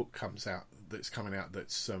digital book that's coming out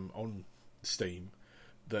that's on Steam.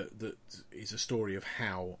 that is a story of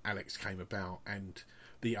how Alex came about, and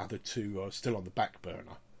the other two are still on the back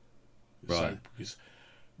burner. Right. So, because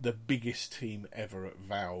the biggest team ever at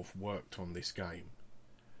Valve worked on this game.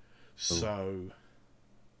 So,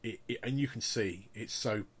 and you can see it's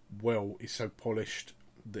so polished.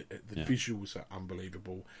 The visuals are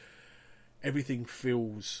unbelievable. Everything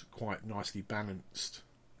feels quite nicely balanced,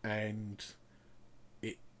 and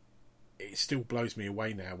it still blows me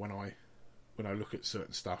away now when I look at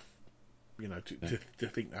certain stuff. To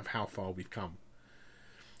think of how far we've come.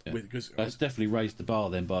 Yeah. Because it's definitely raised the bar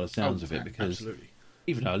then by the sounds of it, because absolutely.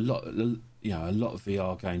 Even though a lot of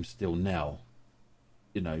VR games still now,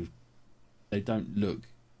 they don't look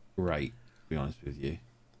great, to be honest with you.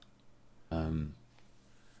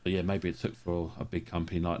 But yeah, maybe it took for a big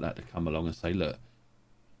company like that to come along and say, look,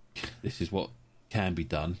 this is what can be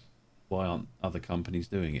done. Why aren't other companies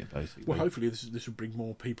doing it, basically? Well, hopefully this will bring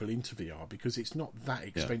more people into VR, because it's not that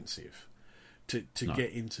expensive to get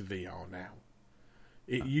into VR now.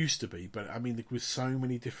 It used to be, but I mean, with so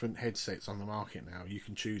many different headsets on the market now, you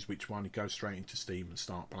can choose which one and go straight into Steam and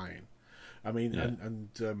start playing. I mean, and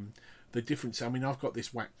the difference. I mean, I've got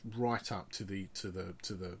this whacked right up to the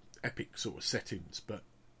epic sort of settings, but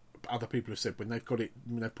other people have said when they put it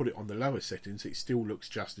on the lower settings, it still looks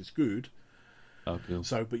just as good. Oh, cool.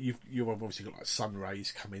 So, but you've obviously got like sun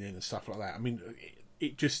rays coming in and stuff like that. I mean,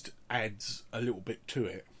 it just adds a little bit to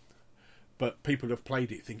it. But people have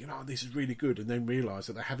played it thinking, oh, this is really good, and then realise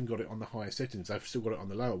that they haven't got it on the higher settings. They've still got it on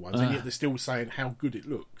the lower ones, and yet they're still saying how good it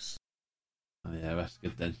looks. Oh, yeah, that's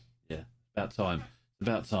good then. Yeah, about time.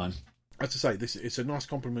 As I say, it's a nice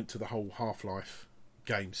compliment to the whole Half-Life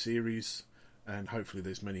game series, and hopefully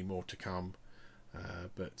there's many more to come.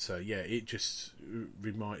 It just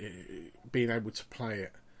being able to play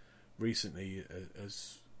it recently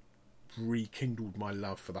has rekindled my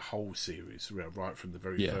love for the whole series right from the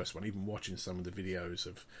very first one. Even watching some of the videos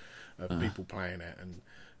of people playing it,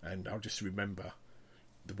 and I'll just remember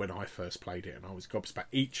when I first played it, and I was gobsmacked.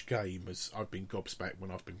 Each game I've been gobsmacked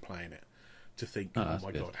when I've been playing it, to think, oh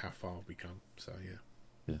my God, how far have we come? So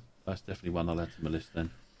yeah, that's definitely one I'll add to my list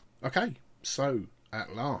then. Okay, so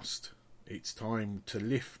at last, it's time to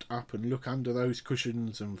lift up and look under those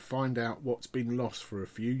cushions and find out what's been lost for a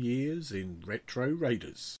few years in Retro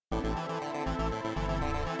Raiders.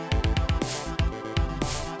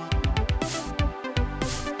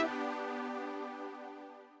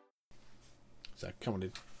 So come on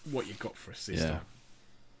in, what you got for us this time?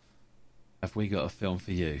 Have we got a film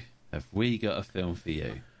for you?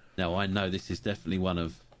 Now, I know this is definitely one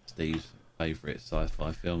of Steve's favourite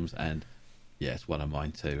sci-fi films, and yeah, it's one of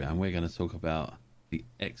mine too. And we're going to talk about the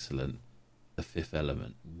excellent The Fifth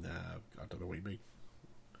Element. No, I don't know what you mean.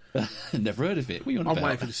 Never heard of it. What are you on I'm about?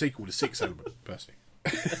 waiting for the sequel to Sixth Element, personally.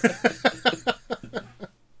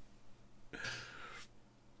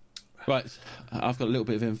 Right, I've got a little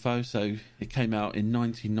bit of info. So it came out in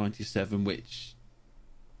 1997, which,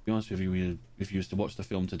 to be honest with you, if you was to watch the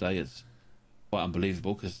film today, it's quite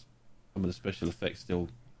unbelievable because some of the special effects still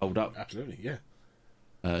hold up. Absolutely, yeah.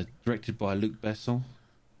 Directed by Luc Besson,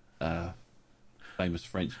 famous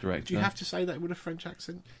French director. Do you have to say that with a French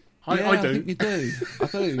accent? I do. I think you do. I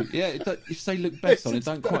do. Yeah, you say Luc Besson, it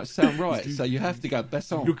don't quite sound right, so you have to go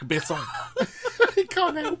Besson. Luc Besson. You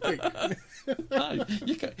can't help it. No,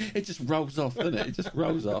 it just rolls off, doesn't it? It just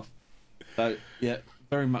rolls off. So, yeah,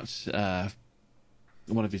 very much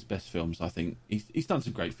one of his best films, I think. He's done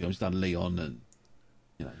some great films. He's done Leon and,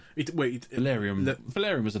 Valerian.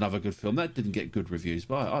 Valerian was another good film. That didn't get good reviews,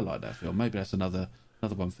 but I like that film. Maybe that's another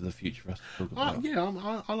one for the future for us to talk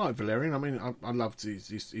about. I like Valerian. I mean, I loved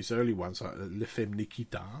his early ones, like Le Femme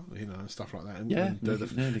Nikita, and stuff like that. And,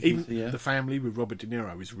 the Family with Robert De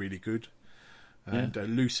Niro is really good. And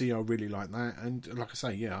Lucy, I really like that. And like I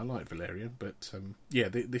say, I like Valerian. But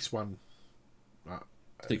this one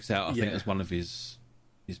sticks out. I think as one of his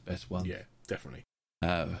best ones. Yeah, definitely.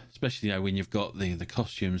 Especially when you've got the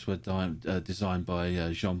costumes were designed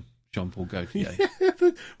by Jean-Paul Gaultier.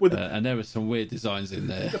 And there were some weird designs in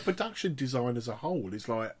there. The production design as a whole is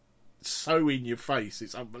like so in your face,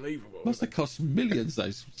 it's unbelievable. Must have cost millions,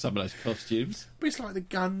 some of those costumes. But it's like the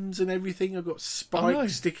guns and everything have got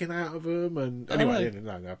spikes sticking out of them. And anyway,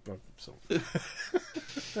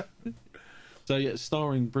 So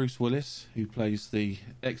starring Bruce Willis, who plays the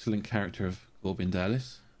excellent character of Corbin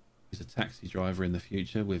Dallas. He's a taxi driver in the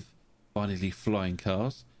future with finally flying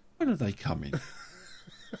cars. When are they coming?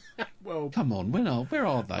 Well, come on, where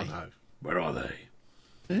are they? Where are they?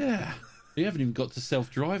 Yeah, you haven't even got to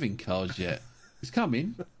self-driving cars yet. It's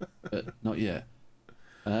coming, but not yet.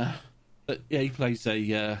 But yeah, he plays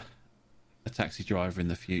a taxi driver in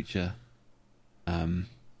the future. But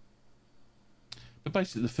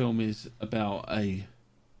basically, the film is about an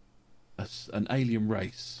alien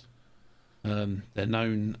race. They're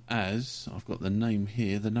known as, I've got the name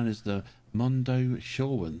here, they're known as the Mondo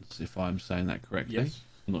Shawans, if I'm saying that correctly. Yes.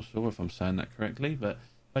 I'm not sure if I'm saying that correctly, but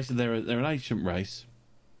basically they're an ancient race,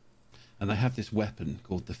 and they have this weapon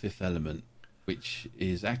called the Fifth Element, which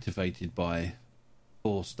is activated by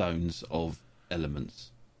 4 stones of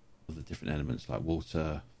elements, of the different elements like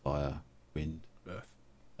water, fire, wind,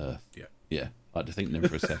 earth. Yeah. I had to think them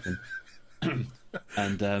for a second.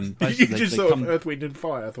 And basically, you just thought of Earth, Wind and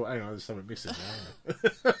Fire. I thought, hang on, there's something missing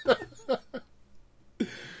now.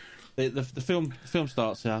 the film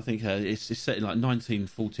starts. I think it's set in like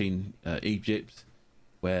 1914 Egypt,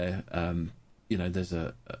 where there's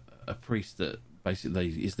a priest that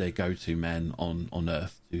basically is their go-to man on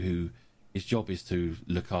Earth, who his job is to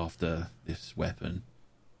look after this weapon.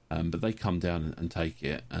 But they come down and take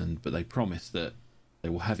it, but they promise that they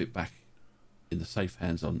will have it back in the safe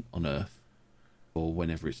hands on Earth, or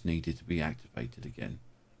whenever it's needed to be activated again.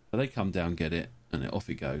 So they come down, get it, and off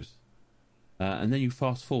it goes. And then you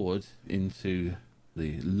fast forward into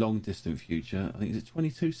the long distant future. I think it's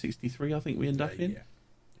 2263. I think we end up in,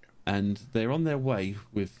 and they're on their way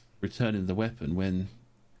with returning the weapon when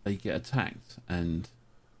they get attacked, and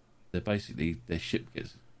their ship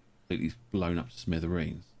gets completely blown up to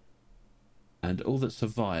smithereens. And all that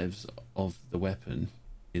survives of the weapon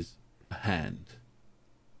is a hand,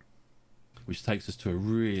 which takes us to a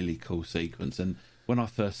really cool sequence. And when I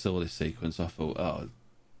first saw this sequence, I thought,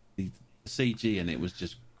 the CG in it was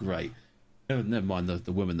just great. Never mind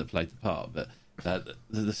the woman that played the part, but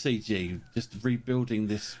the CG, just rebuilding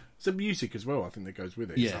this. Some music as well, I think, that goes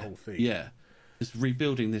with it. Yeah, it's the whole thing. Yeah, just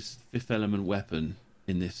rebuilding this Fifth Element weapon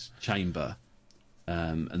in this chamber,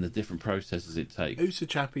 and the different processes it takes. Who's the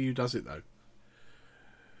chappie who does it, though?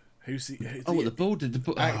 The bald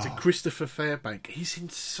actor Christopher Fairbank. He's in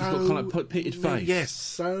so he's got kind of like pitted face. Yes,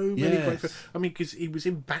 so many great. I mean, because he was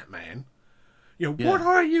in Batman. What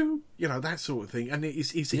are you? That sort of thing. And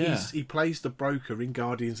he plays the broker in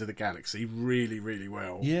Guardians of the Galaxy really, really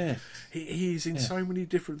well. Yeah, he's in so many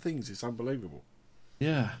different things. It's unbelievable.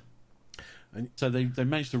 Yeah, and so they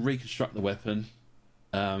managed to reconstruct the weapon.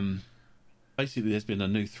 Basically, there's been a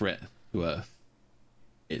new threat to Earth.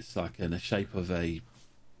 It's like in the shape of a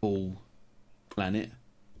ball planet,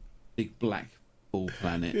 big black ball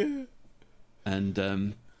planet,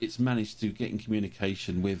 and it's managed to get in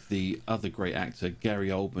communication with the other great actor Gary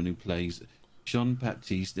Oldman, who plays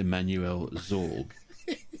Jean-Baptiste Emmanuel Zorg.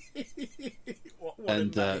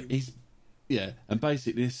 And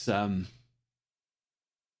basically this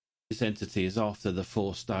entity is after the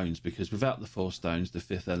 4 stones, because without the 4 stones, the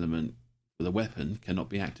Fifth Element, the weapon, cannot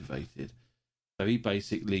be activated. So he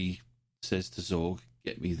basically says to Zorg,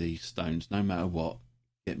 get me these stones, no matter what,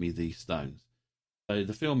 get me these stones. So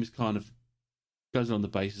the film is kind of goes on the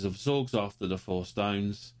basis of Zorg's after the 4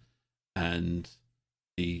 stones, and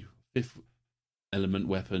the Fifth Element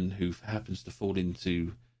weapon, who happens to fall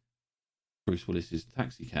into Bruce Willis's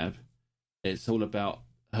taxi cab. It's all about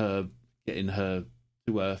her getting her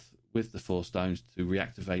to Earth with the 4 stones to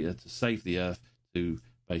reactivate her, to save the Earth, to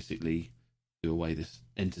basically do away this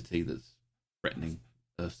entity that's threatening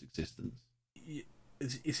Earth's existence.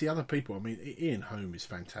 It's the other people. I mean, Ian Holm is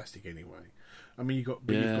fantastic anyway. I mean, you've got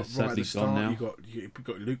right at the start, you've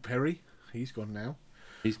got Luke Perry. He's gone now.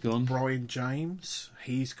 He's gone. Brian James.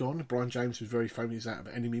 He's gone. Brian James was very famous out of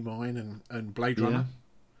Enemy Mine and Blade Runner.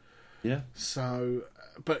 Yeah. So,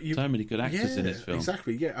 but so many good actors in this film.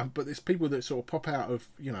 Exactly. Yeah. But there's people that sort of pop out of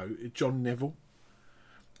John Neville.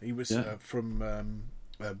 He was from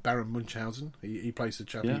Baron Munchausen. He plays the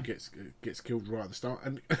chap who gets killed right at the start,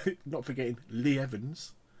 and not forgetting Lee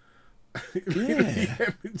Evans. Lee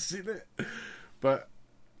Evans in it. But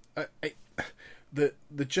the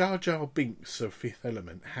Jar Jar Binks of Fifth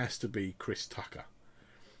Element has to be Chris Tucker.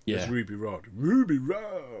 As Ruby Rod. Ruby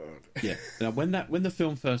Rod. Yeah. Now, when the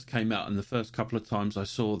film first came out, and the first couple of times I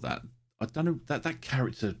saw that, I don't know, that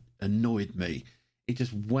character annoyed me. It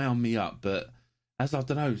just wound me up. But as I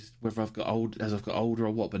don't know whether I've got older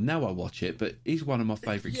or what, but now I watch it. But he's one of my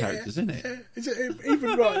favourite characters, isn't it?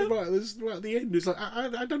 Even right at the end, it's like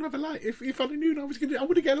I don't have a light. If I'd have known I would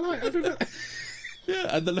have got a light. I don't know.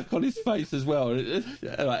 Yeah, and the look on his face as well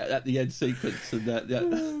at the end sequence, and what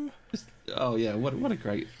a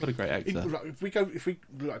great actor. If we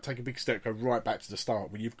take a big step, go right back to the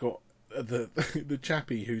start, when you've got the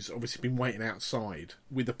chappie who's obviously been waiting outside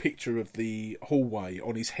with a picture of the hallway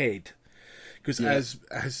on his head, because as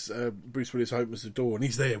Bruce Willis opens the door and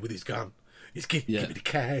he's there with his gun, He's give me the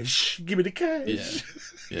cash, give me the cash.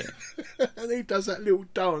 Yeah. And he does that little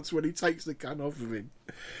dance when he takes the gun off of him.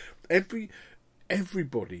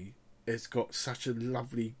 Everybody has got such a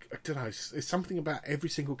lovely. I don't know. It's something about every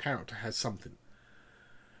single character has something.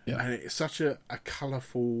 Yeah. And it's such a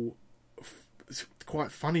colourful,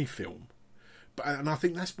 quite funny film. And I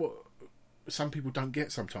think that's what some people don't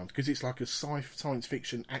get sometimes, because it's like a science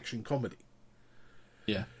fiction action comedy.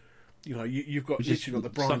 Yeah. You know, you've got literally got the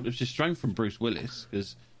Brian. It's just strong from Bruce Willis,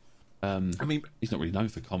 because I mean, he's not really known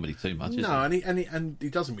for comedy too much. No, and he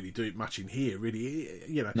doesn't really do it much in here, really.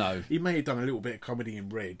 You know, no. He may have done a little bit of comedy in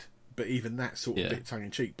Red, but even that sort of bit tongue in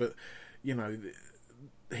cheek. But you know,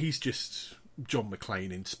 he's just John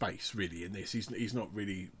McClane in space, really. In this, he's not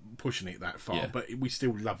really pushing it that far, but we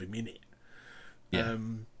still love him in it. Yeah.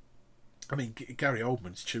 I mean, Gary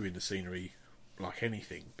Oldman's chewing the scenery like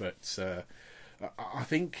anything, but I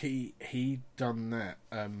think he done that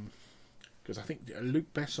because I think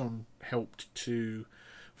Luc Besson helped to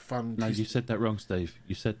fund. No, you said that wrong, Steve.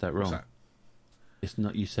 You said that wrong. What's that? It's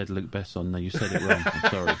not. You said Luc Besson. No, you said it wrong. I'm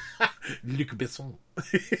sorry. Luc Besson.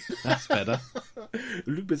 That's better.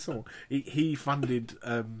 Luc Besson. He funded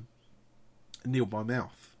Kneel by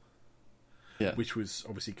Mouth, which was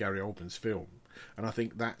obviously Gary Oldman's film, and I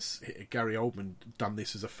think that's Gary Oldman done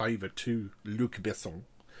this as a favour to Luc Besson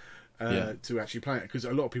to actually play it, because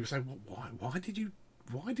a lot of people say, well, why did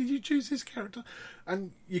you choose this character?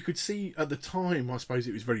 And you could see at the time, I suppose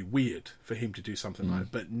it was very weird for him to do something like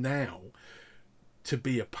that, but now to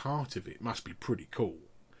be a part of it must be pretty cool.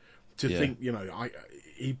 To think, you know,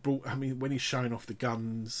 when he's showing off the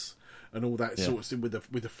guns and all that sort of thing with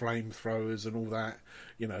the flamethrowers and all that,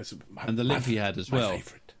 you know, and the limp he had as well.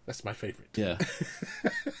 Favourite. That's my favourite. Yeah.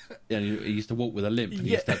 Yeah, he used to walk with a limp, and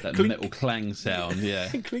he used to have that clink. Metal clang sound. Yeah,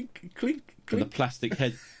 clink, clink, and the clink. plastic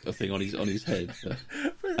head thing on his head,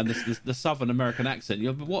 and the Southern American accent. You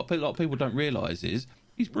know, but what a lot of people don't realise is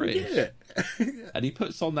he's British. Yeah. And he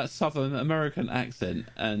puts on that Southern American accent,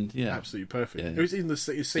 and absolutely perfect. It was in the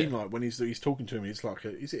scene like when he's talking to him. It's like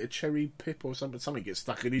is it a cherry pip or something? Something gets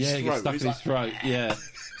stuck in his throat. He gets stuck in his throat. Yeah,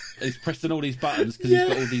 he's pressing all these buttons because he's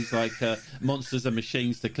got all these like monsters and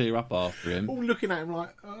machines to clear up after him. All looking at him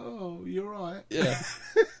like, oh, you're right. Yeah.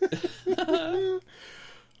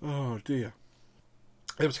 Oh dear.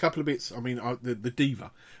 There was a couple of bits. I mean, the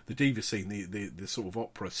diva scene, the sort of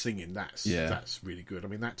opera singing. That's really good. I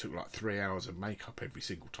mean, that took like 3 hours of makeup every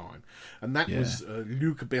single time, and that was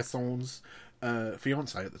Luc Besson's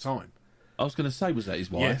fiance at the time. I was going to say, was that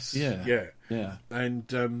his wife? Yes. Yeah.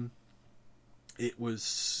 And it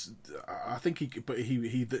was. I think he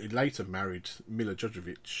later married Mila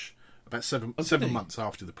Jovovich about seven months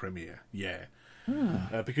after the premiere. Yeah.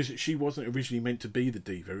 Because she wasn't originally meant to be the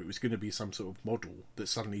diva. It was going to be some sort of model that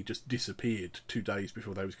suddenly just disappeared 2 days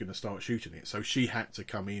before they was going to start shooting it. So she had to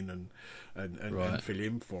come in and fill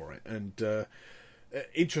in for it. And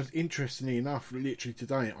interestingly enough, literally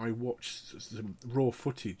today I watched some raw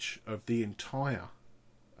footage of the entire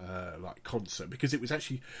concert, because it was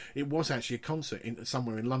actually a concert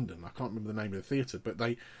somewhere in London. I can't remember the name of the theatre, but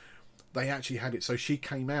they actually had it. So she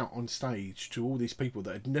came out on stage to all these people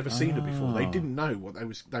that had never seen her before. They didn't know what they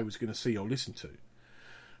was going to see or listen to.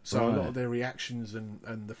 So a lot of their reactions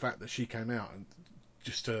and the fact that she came out and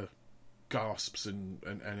just her gasps and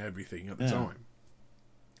everything at the time.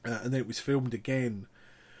 And then it was filmed again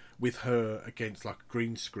with her against like a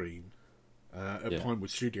green screen at Pinewood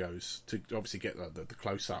Studios to obviously get the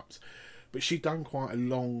close-ups. But she'd done quite a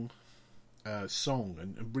long song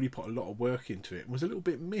and really put a lot of work into it, and was a little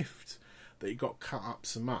bit miffed that it got cut up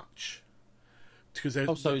so much. Because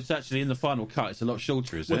so it's actually in the final cut. It's a lot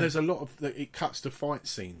shorter, is it? Well, there's a lot of it cuts to fight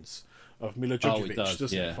scenes of Mila Jovovich,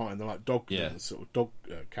 doesn't it? Fighting the like dog sort of dog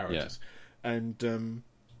characters, and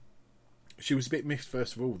she was a bit miffed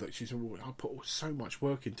first of all that she said, "I put so much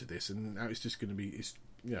work into this, and now it's just going to be,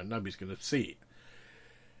 nobody's going to see it."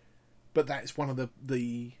 But that's one of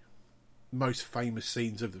the most famous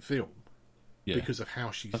scenes of the film. Yeah. Because of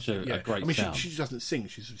how she's such a great sound. She doesn't sing;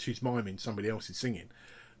 she's miming somebody else's singing.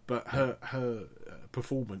 But her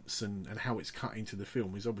performance and how it's cut into the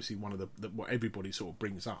film is obviously one of what everybody sort of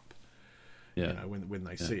brings up. When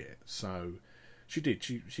they see it. So she did.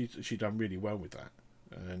 She done really well with that,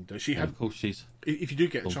 and she had. Of course, she's. If you do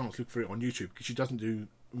get a chance, look for it on YouTube, because she doesn't do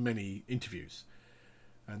many interviews,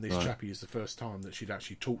 and this chappie is the first time that she'd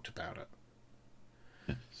actually talked about it.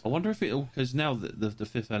 I wonder if because now the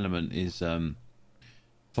Fifth Element is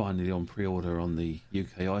finally on pre-order on the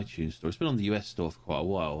UK iTunes store. It's been on the US store for quite a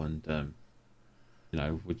while, and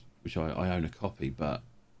which I own a copy. But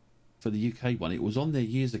for the UK one, it was on there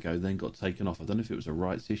years ago, then got taken off. I don't know if it was a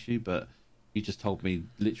rights issue, but you just told me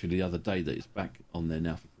literally the other day that it's back on there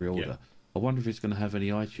now for pre-order. Yeah. I wonder if it's going to have any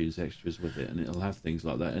iTunes extras with it, and it'll have things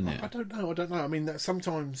like that in it. I don't know. I mean, that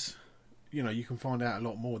sometimes, you can find out a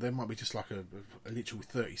lot more. There might be just like a literal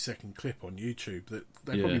 30-second clip on YouTube that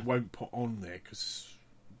they probably won't put on there because,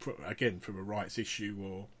 again, from a rights issue,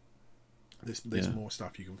 or there's more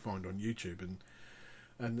stuff you can find on YouTube,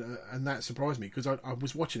 and that surprised me because I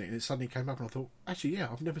was watching it and it suddenly came up and I thought, actually, yeah,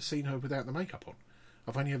 I've never seen her without the makeup on.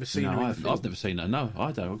 I've only ever seen her in the film. I've never seen her. No,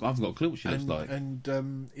 I don't. I haven't got a clue what she looks like. And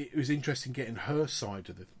it was interesting getting her side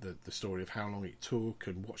of the story of how long it took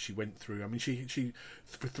and what she went through. I mean, she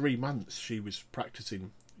for 3 months she was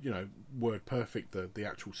practicing, word perfect the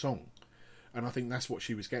actual song, and I think that's what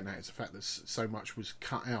she was getting at, is the fact that so much was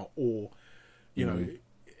cut out or,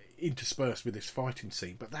 interspersed with this fighting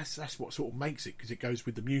scene. But that's what sort of makes it, because it goes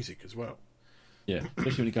with the music as well. Yeah,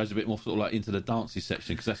 especially when it goes a bit more sort of like into the dancey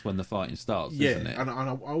section, because that's when the fighting starts, isn't it? And I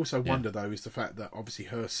also wonder, though, is the fact that obviously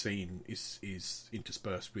her scene is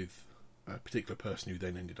interspersed with a particular person who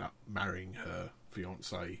then ended up marrying her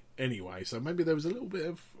fiancé anyway. So maybe there was a little bit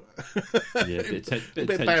of a bit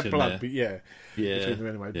of bad blood, there. but between them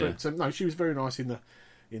anyway. Yeah. But no, she was very nice in the.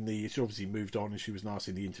 She obviously moved on, and she was nice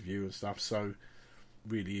in the interview and stuff. So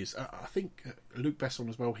really is. I think Luc Besson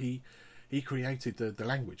as well. He created the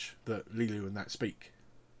language that Leeloo and that speak.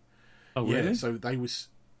 Oh, really? Yeah, so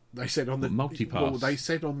they said on the multipass. Well, they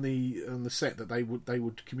said on the set that they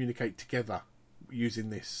would communicate together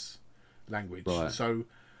using this language. Right. So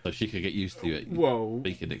she could get used to it. Well,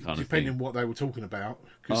 speaking it kind of thing. Depending on what they were talking about,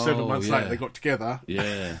 because 7 months later they got together.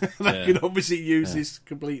 Yeah, they could obviously use this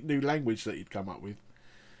complete new language that he'd come up with.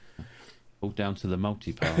 All down to the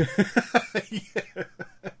multipass.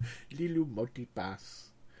 Leeloo multipass.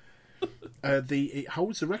 It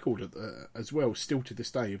holds the record as well, still to this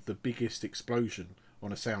day, of the biggest explosion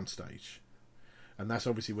on a soundstage, and that's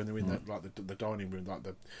obviously when they're in the dining room, like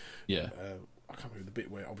the I can't remember the bit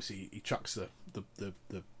where obviously he chucks the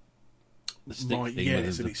stick mic, thing and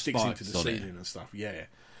with it sticks into the ceiling and stuff. Yeah.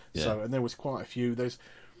 So, and there was quite a few. There's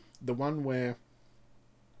the one where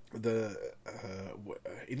not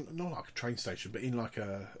like a train station, but in like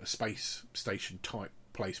a space station type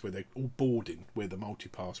place where they're all boarding, where the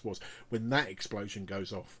multipass was. When that explosion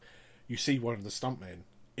goes off, you see one of the stuntmen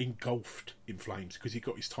engulfed in flames because he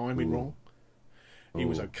got his timing wrong. He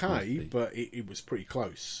was okay, but it was pretty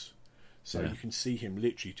close. So you can see him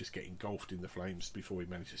literally just get engulfed in the flames before he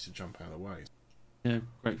manages to jump out of the way. Yeah,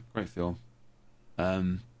 great film.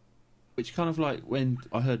 Which kind of like, when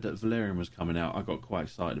I heard that Valerian was coming out, I got quite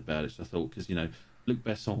excited about it. So I thought, because Luc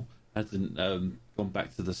Besson hasn't gone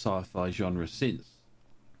back to the sci-fi genre since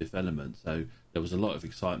Fifth Element, so there was a lot of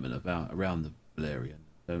excitement around the Valerian.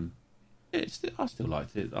 I still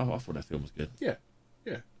liked it. I thought that film was good. Yeah.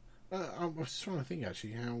 I was trying to think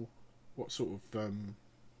actually what sort of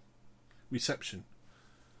reception.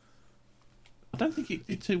 I don't think it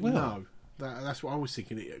did too well. No, that's what I was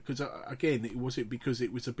thinking. Because again, it because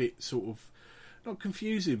it was a bit sort of not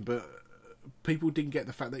confusing, but people didn't get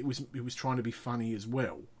the fact that it was trying to be funny as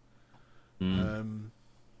well.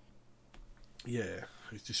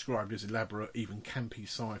 It's described as elaborate, even campy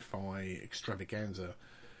sci-fi extravaganza,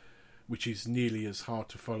 which is nearly as hard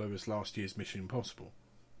to follow as last year's Mission Impossible.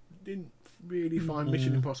 Didn't really find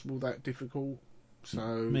Mission Impossible that difficult, so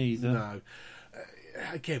me either. No.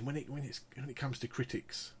 Again, when it comes to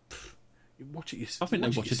critics, watch it yourself. I think they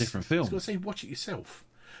watch a different film. I was going to say, watch it yourself.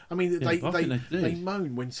 I mean, they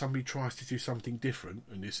moan when somebody tries to do something different,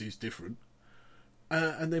 and this is different.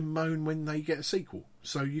 And then moan when they get a sequel.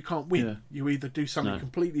 So you can't win. Yeah. You either do something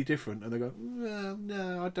completely different, and they go, well,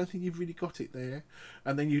 no, I don't think you've really got it there.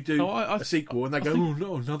 And then you do a sequel, and they go, oh,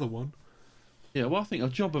 no, another one. Yeah, well, I think a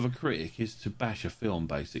job of a critic is to bash a film,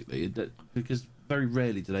 basically, because very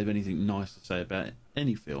rarely do they have anything nice to say about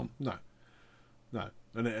any film. No.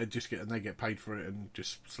 And they get paid for it and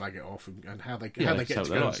just slag it off, and how they get to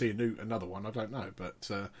go and see another one, I don't know. But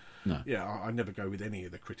I never go with any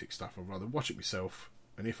of the critic stuff. I'd rather watch it myself,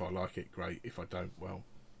 and if I like it, great. If I don't, well,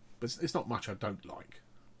 but it's not much I don't like.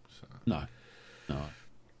 So. No.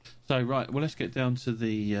 So right, well, let's get down to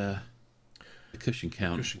the cushion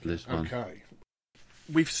count. This one. Okay,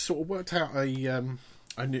 we've sort of worked out a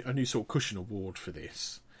new sort of cushion award for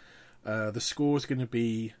this. The score is going to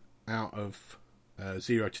be out of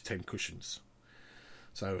 0 to 10 cushions.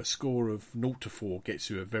 So a score of 0 to 4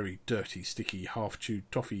 gets you a very dirty, sticky, half-chewed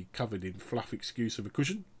toffee covered in fluff excuse of a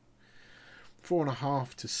cushion.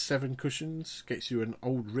 4.5 to 7 cushions gets you an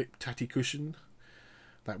old rip tatty cushion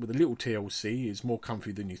that with a little TLC is more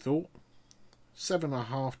comfy than you thought.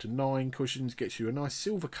 7.5 to 9 cushions gets you a nice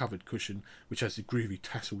silver covered cushion which has the groovy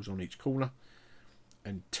tassels on each corner.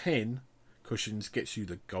 And 10 cushions gets you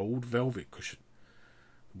the gold velvet cushion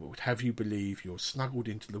that would have you believe you're snuggled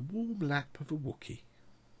into the warm lap of a Wookiee.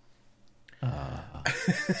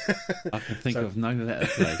 I can think of no better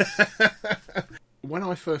place. When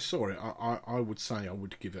I first saw it, I would say I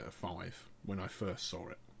would give it a 5 when I first saw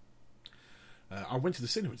it. I went to the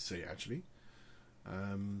cinema to see it, actually.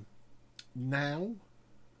 Now,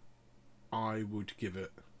 I would give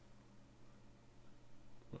it...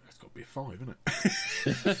 Well, that's got to be a 5, isn't it?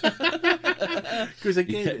 Because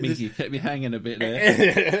again... You kept me hanging a bit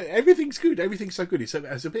there. Everything's good. Everything's so good. It's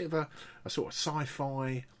a bit of a sort of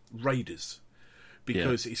sci-fi Raiders.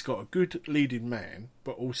 Because it's got a good leading man,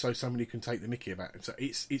 but also somebody who can take the mickey about it. So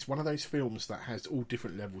it's one of those films that has all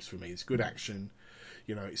different levels for me. It's good action,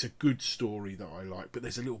 it's a good story that I like, but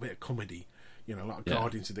there's a little bit of comedy, like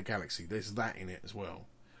Guardians of the Galaxy. There's that in it as well.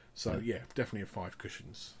 So definitely a 5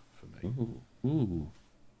 cushions for me. Ooh.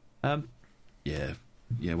 When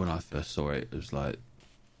I first saw it, it was like,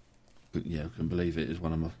 I couldn't believe it. It was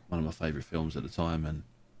one of my favourite films at the time,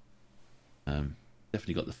 and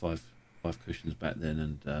definitely got the 5 cushions back then,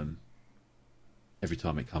 and every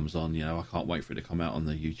time it comes on, I can't wait for it to come out on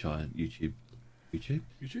the YouTube,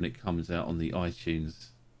 and it comes out on the iTunes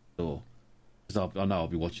store, because I know I'll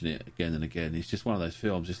be watching it again and again. It's just one of those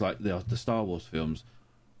films. It's like the Star Wars films.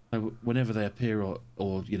 So whenever they appear, or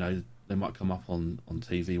they might come up on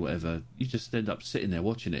TV, whatever, you just end up sitting there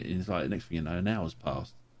watching it, and it's like, next thing you know, an hour's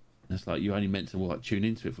passed, and it's like you only meant to tune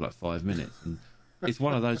into it for like 5 minutes, and it's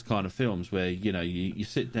one of those kind of films where you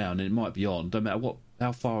sit down and it might be on, don't matter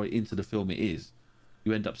how far into the film it is,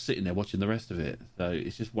 you end up sitting there watching the rest of it. So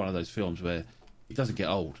it's just one of those films where it doesn't get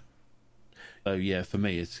old. So for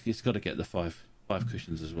me, it's got to get the 5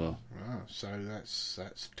 cushions as well. Wow, so that's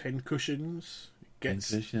 10 cushions.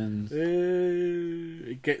 It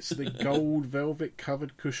gets the gold velvet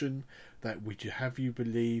covered cushion that would have you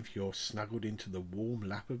believe you're snuggled into the warm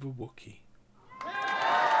lap of a Wookiee.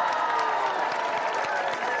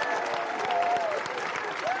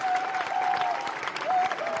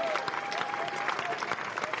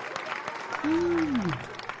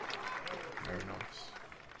 Very nice.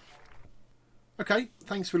 Okay,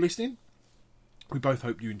 thanks for listening. We both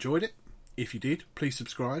hope you enjoyed it. If you did, please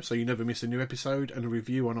subscribe so you never miss a new episode, and a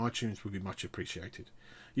review on iTunes would be much appreciated.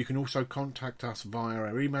 You can also contact us via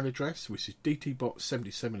our email address, which is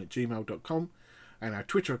dtbots77@gmail.com, and our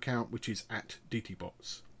Twitter account, which is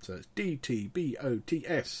 @dtbots. So it's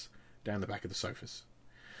DTBOTS down the back of the sofas.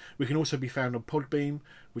 We can also be found on Podbeam,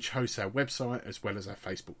 which hosts our website as well as our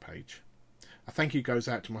Facebook page. A thank you goes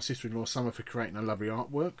out to my sister-in-law Summer for creating a lovely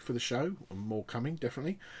artwork for the show, and more coming,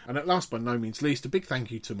 definitely. And at last but no means least, a big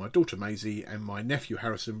thank you to my daughter Maisie and my nephew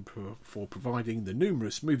Harrison for providing the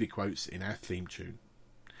numerous movie quotes in our theme tune.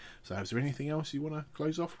 So is there anything else you want to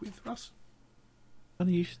close off with, Russ?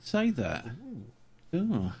 Funny you should say that.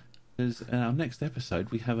 Because in our next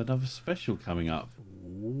episode we have another special coming up.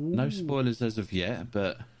 Ooh. No spoilers as of yet,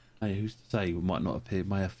 but hey, who's to say? It might not appear,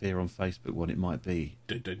 may appear on Facebook what it might be.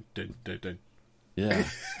 Dun, dun, dun, dun, dun. Yeah,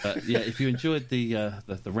 but if you enjoyed the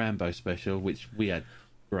Rambo special, which we had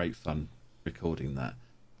great fun recording that,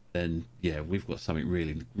 then we've got something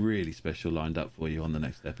really, really special lined up for you on the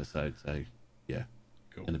next episode. So cool.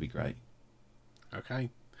 It's going to be great. Okay,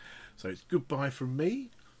 so it's goodbye from me,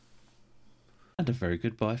 and a very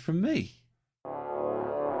goodbye from me.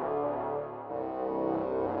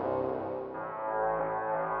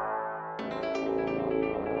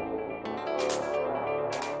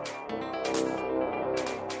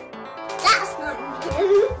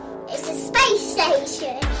 It's a space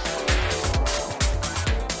station.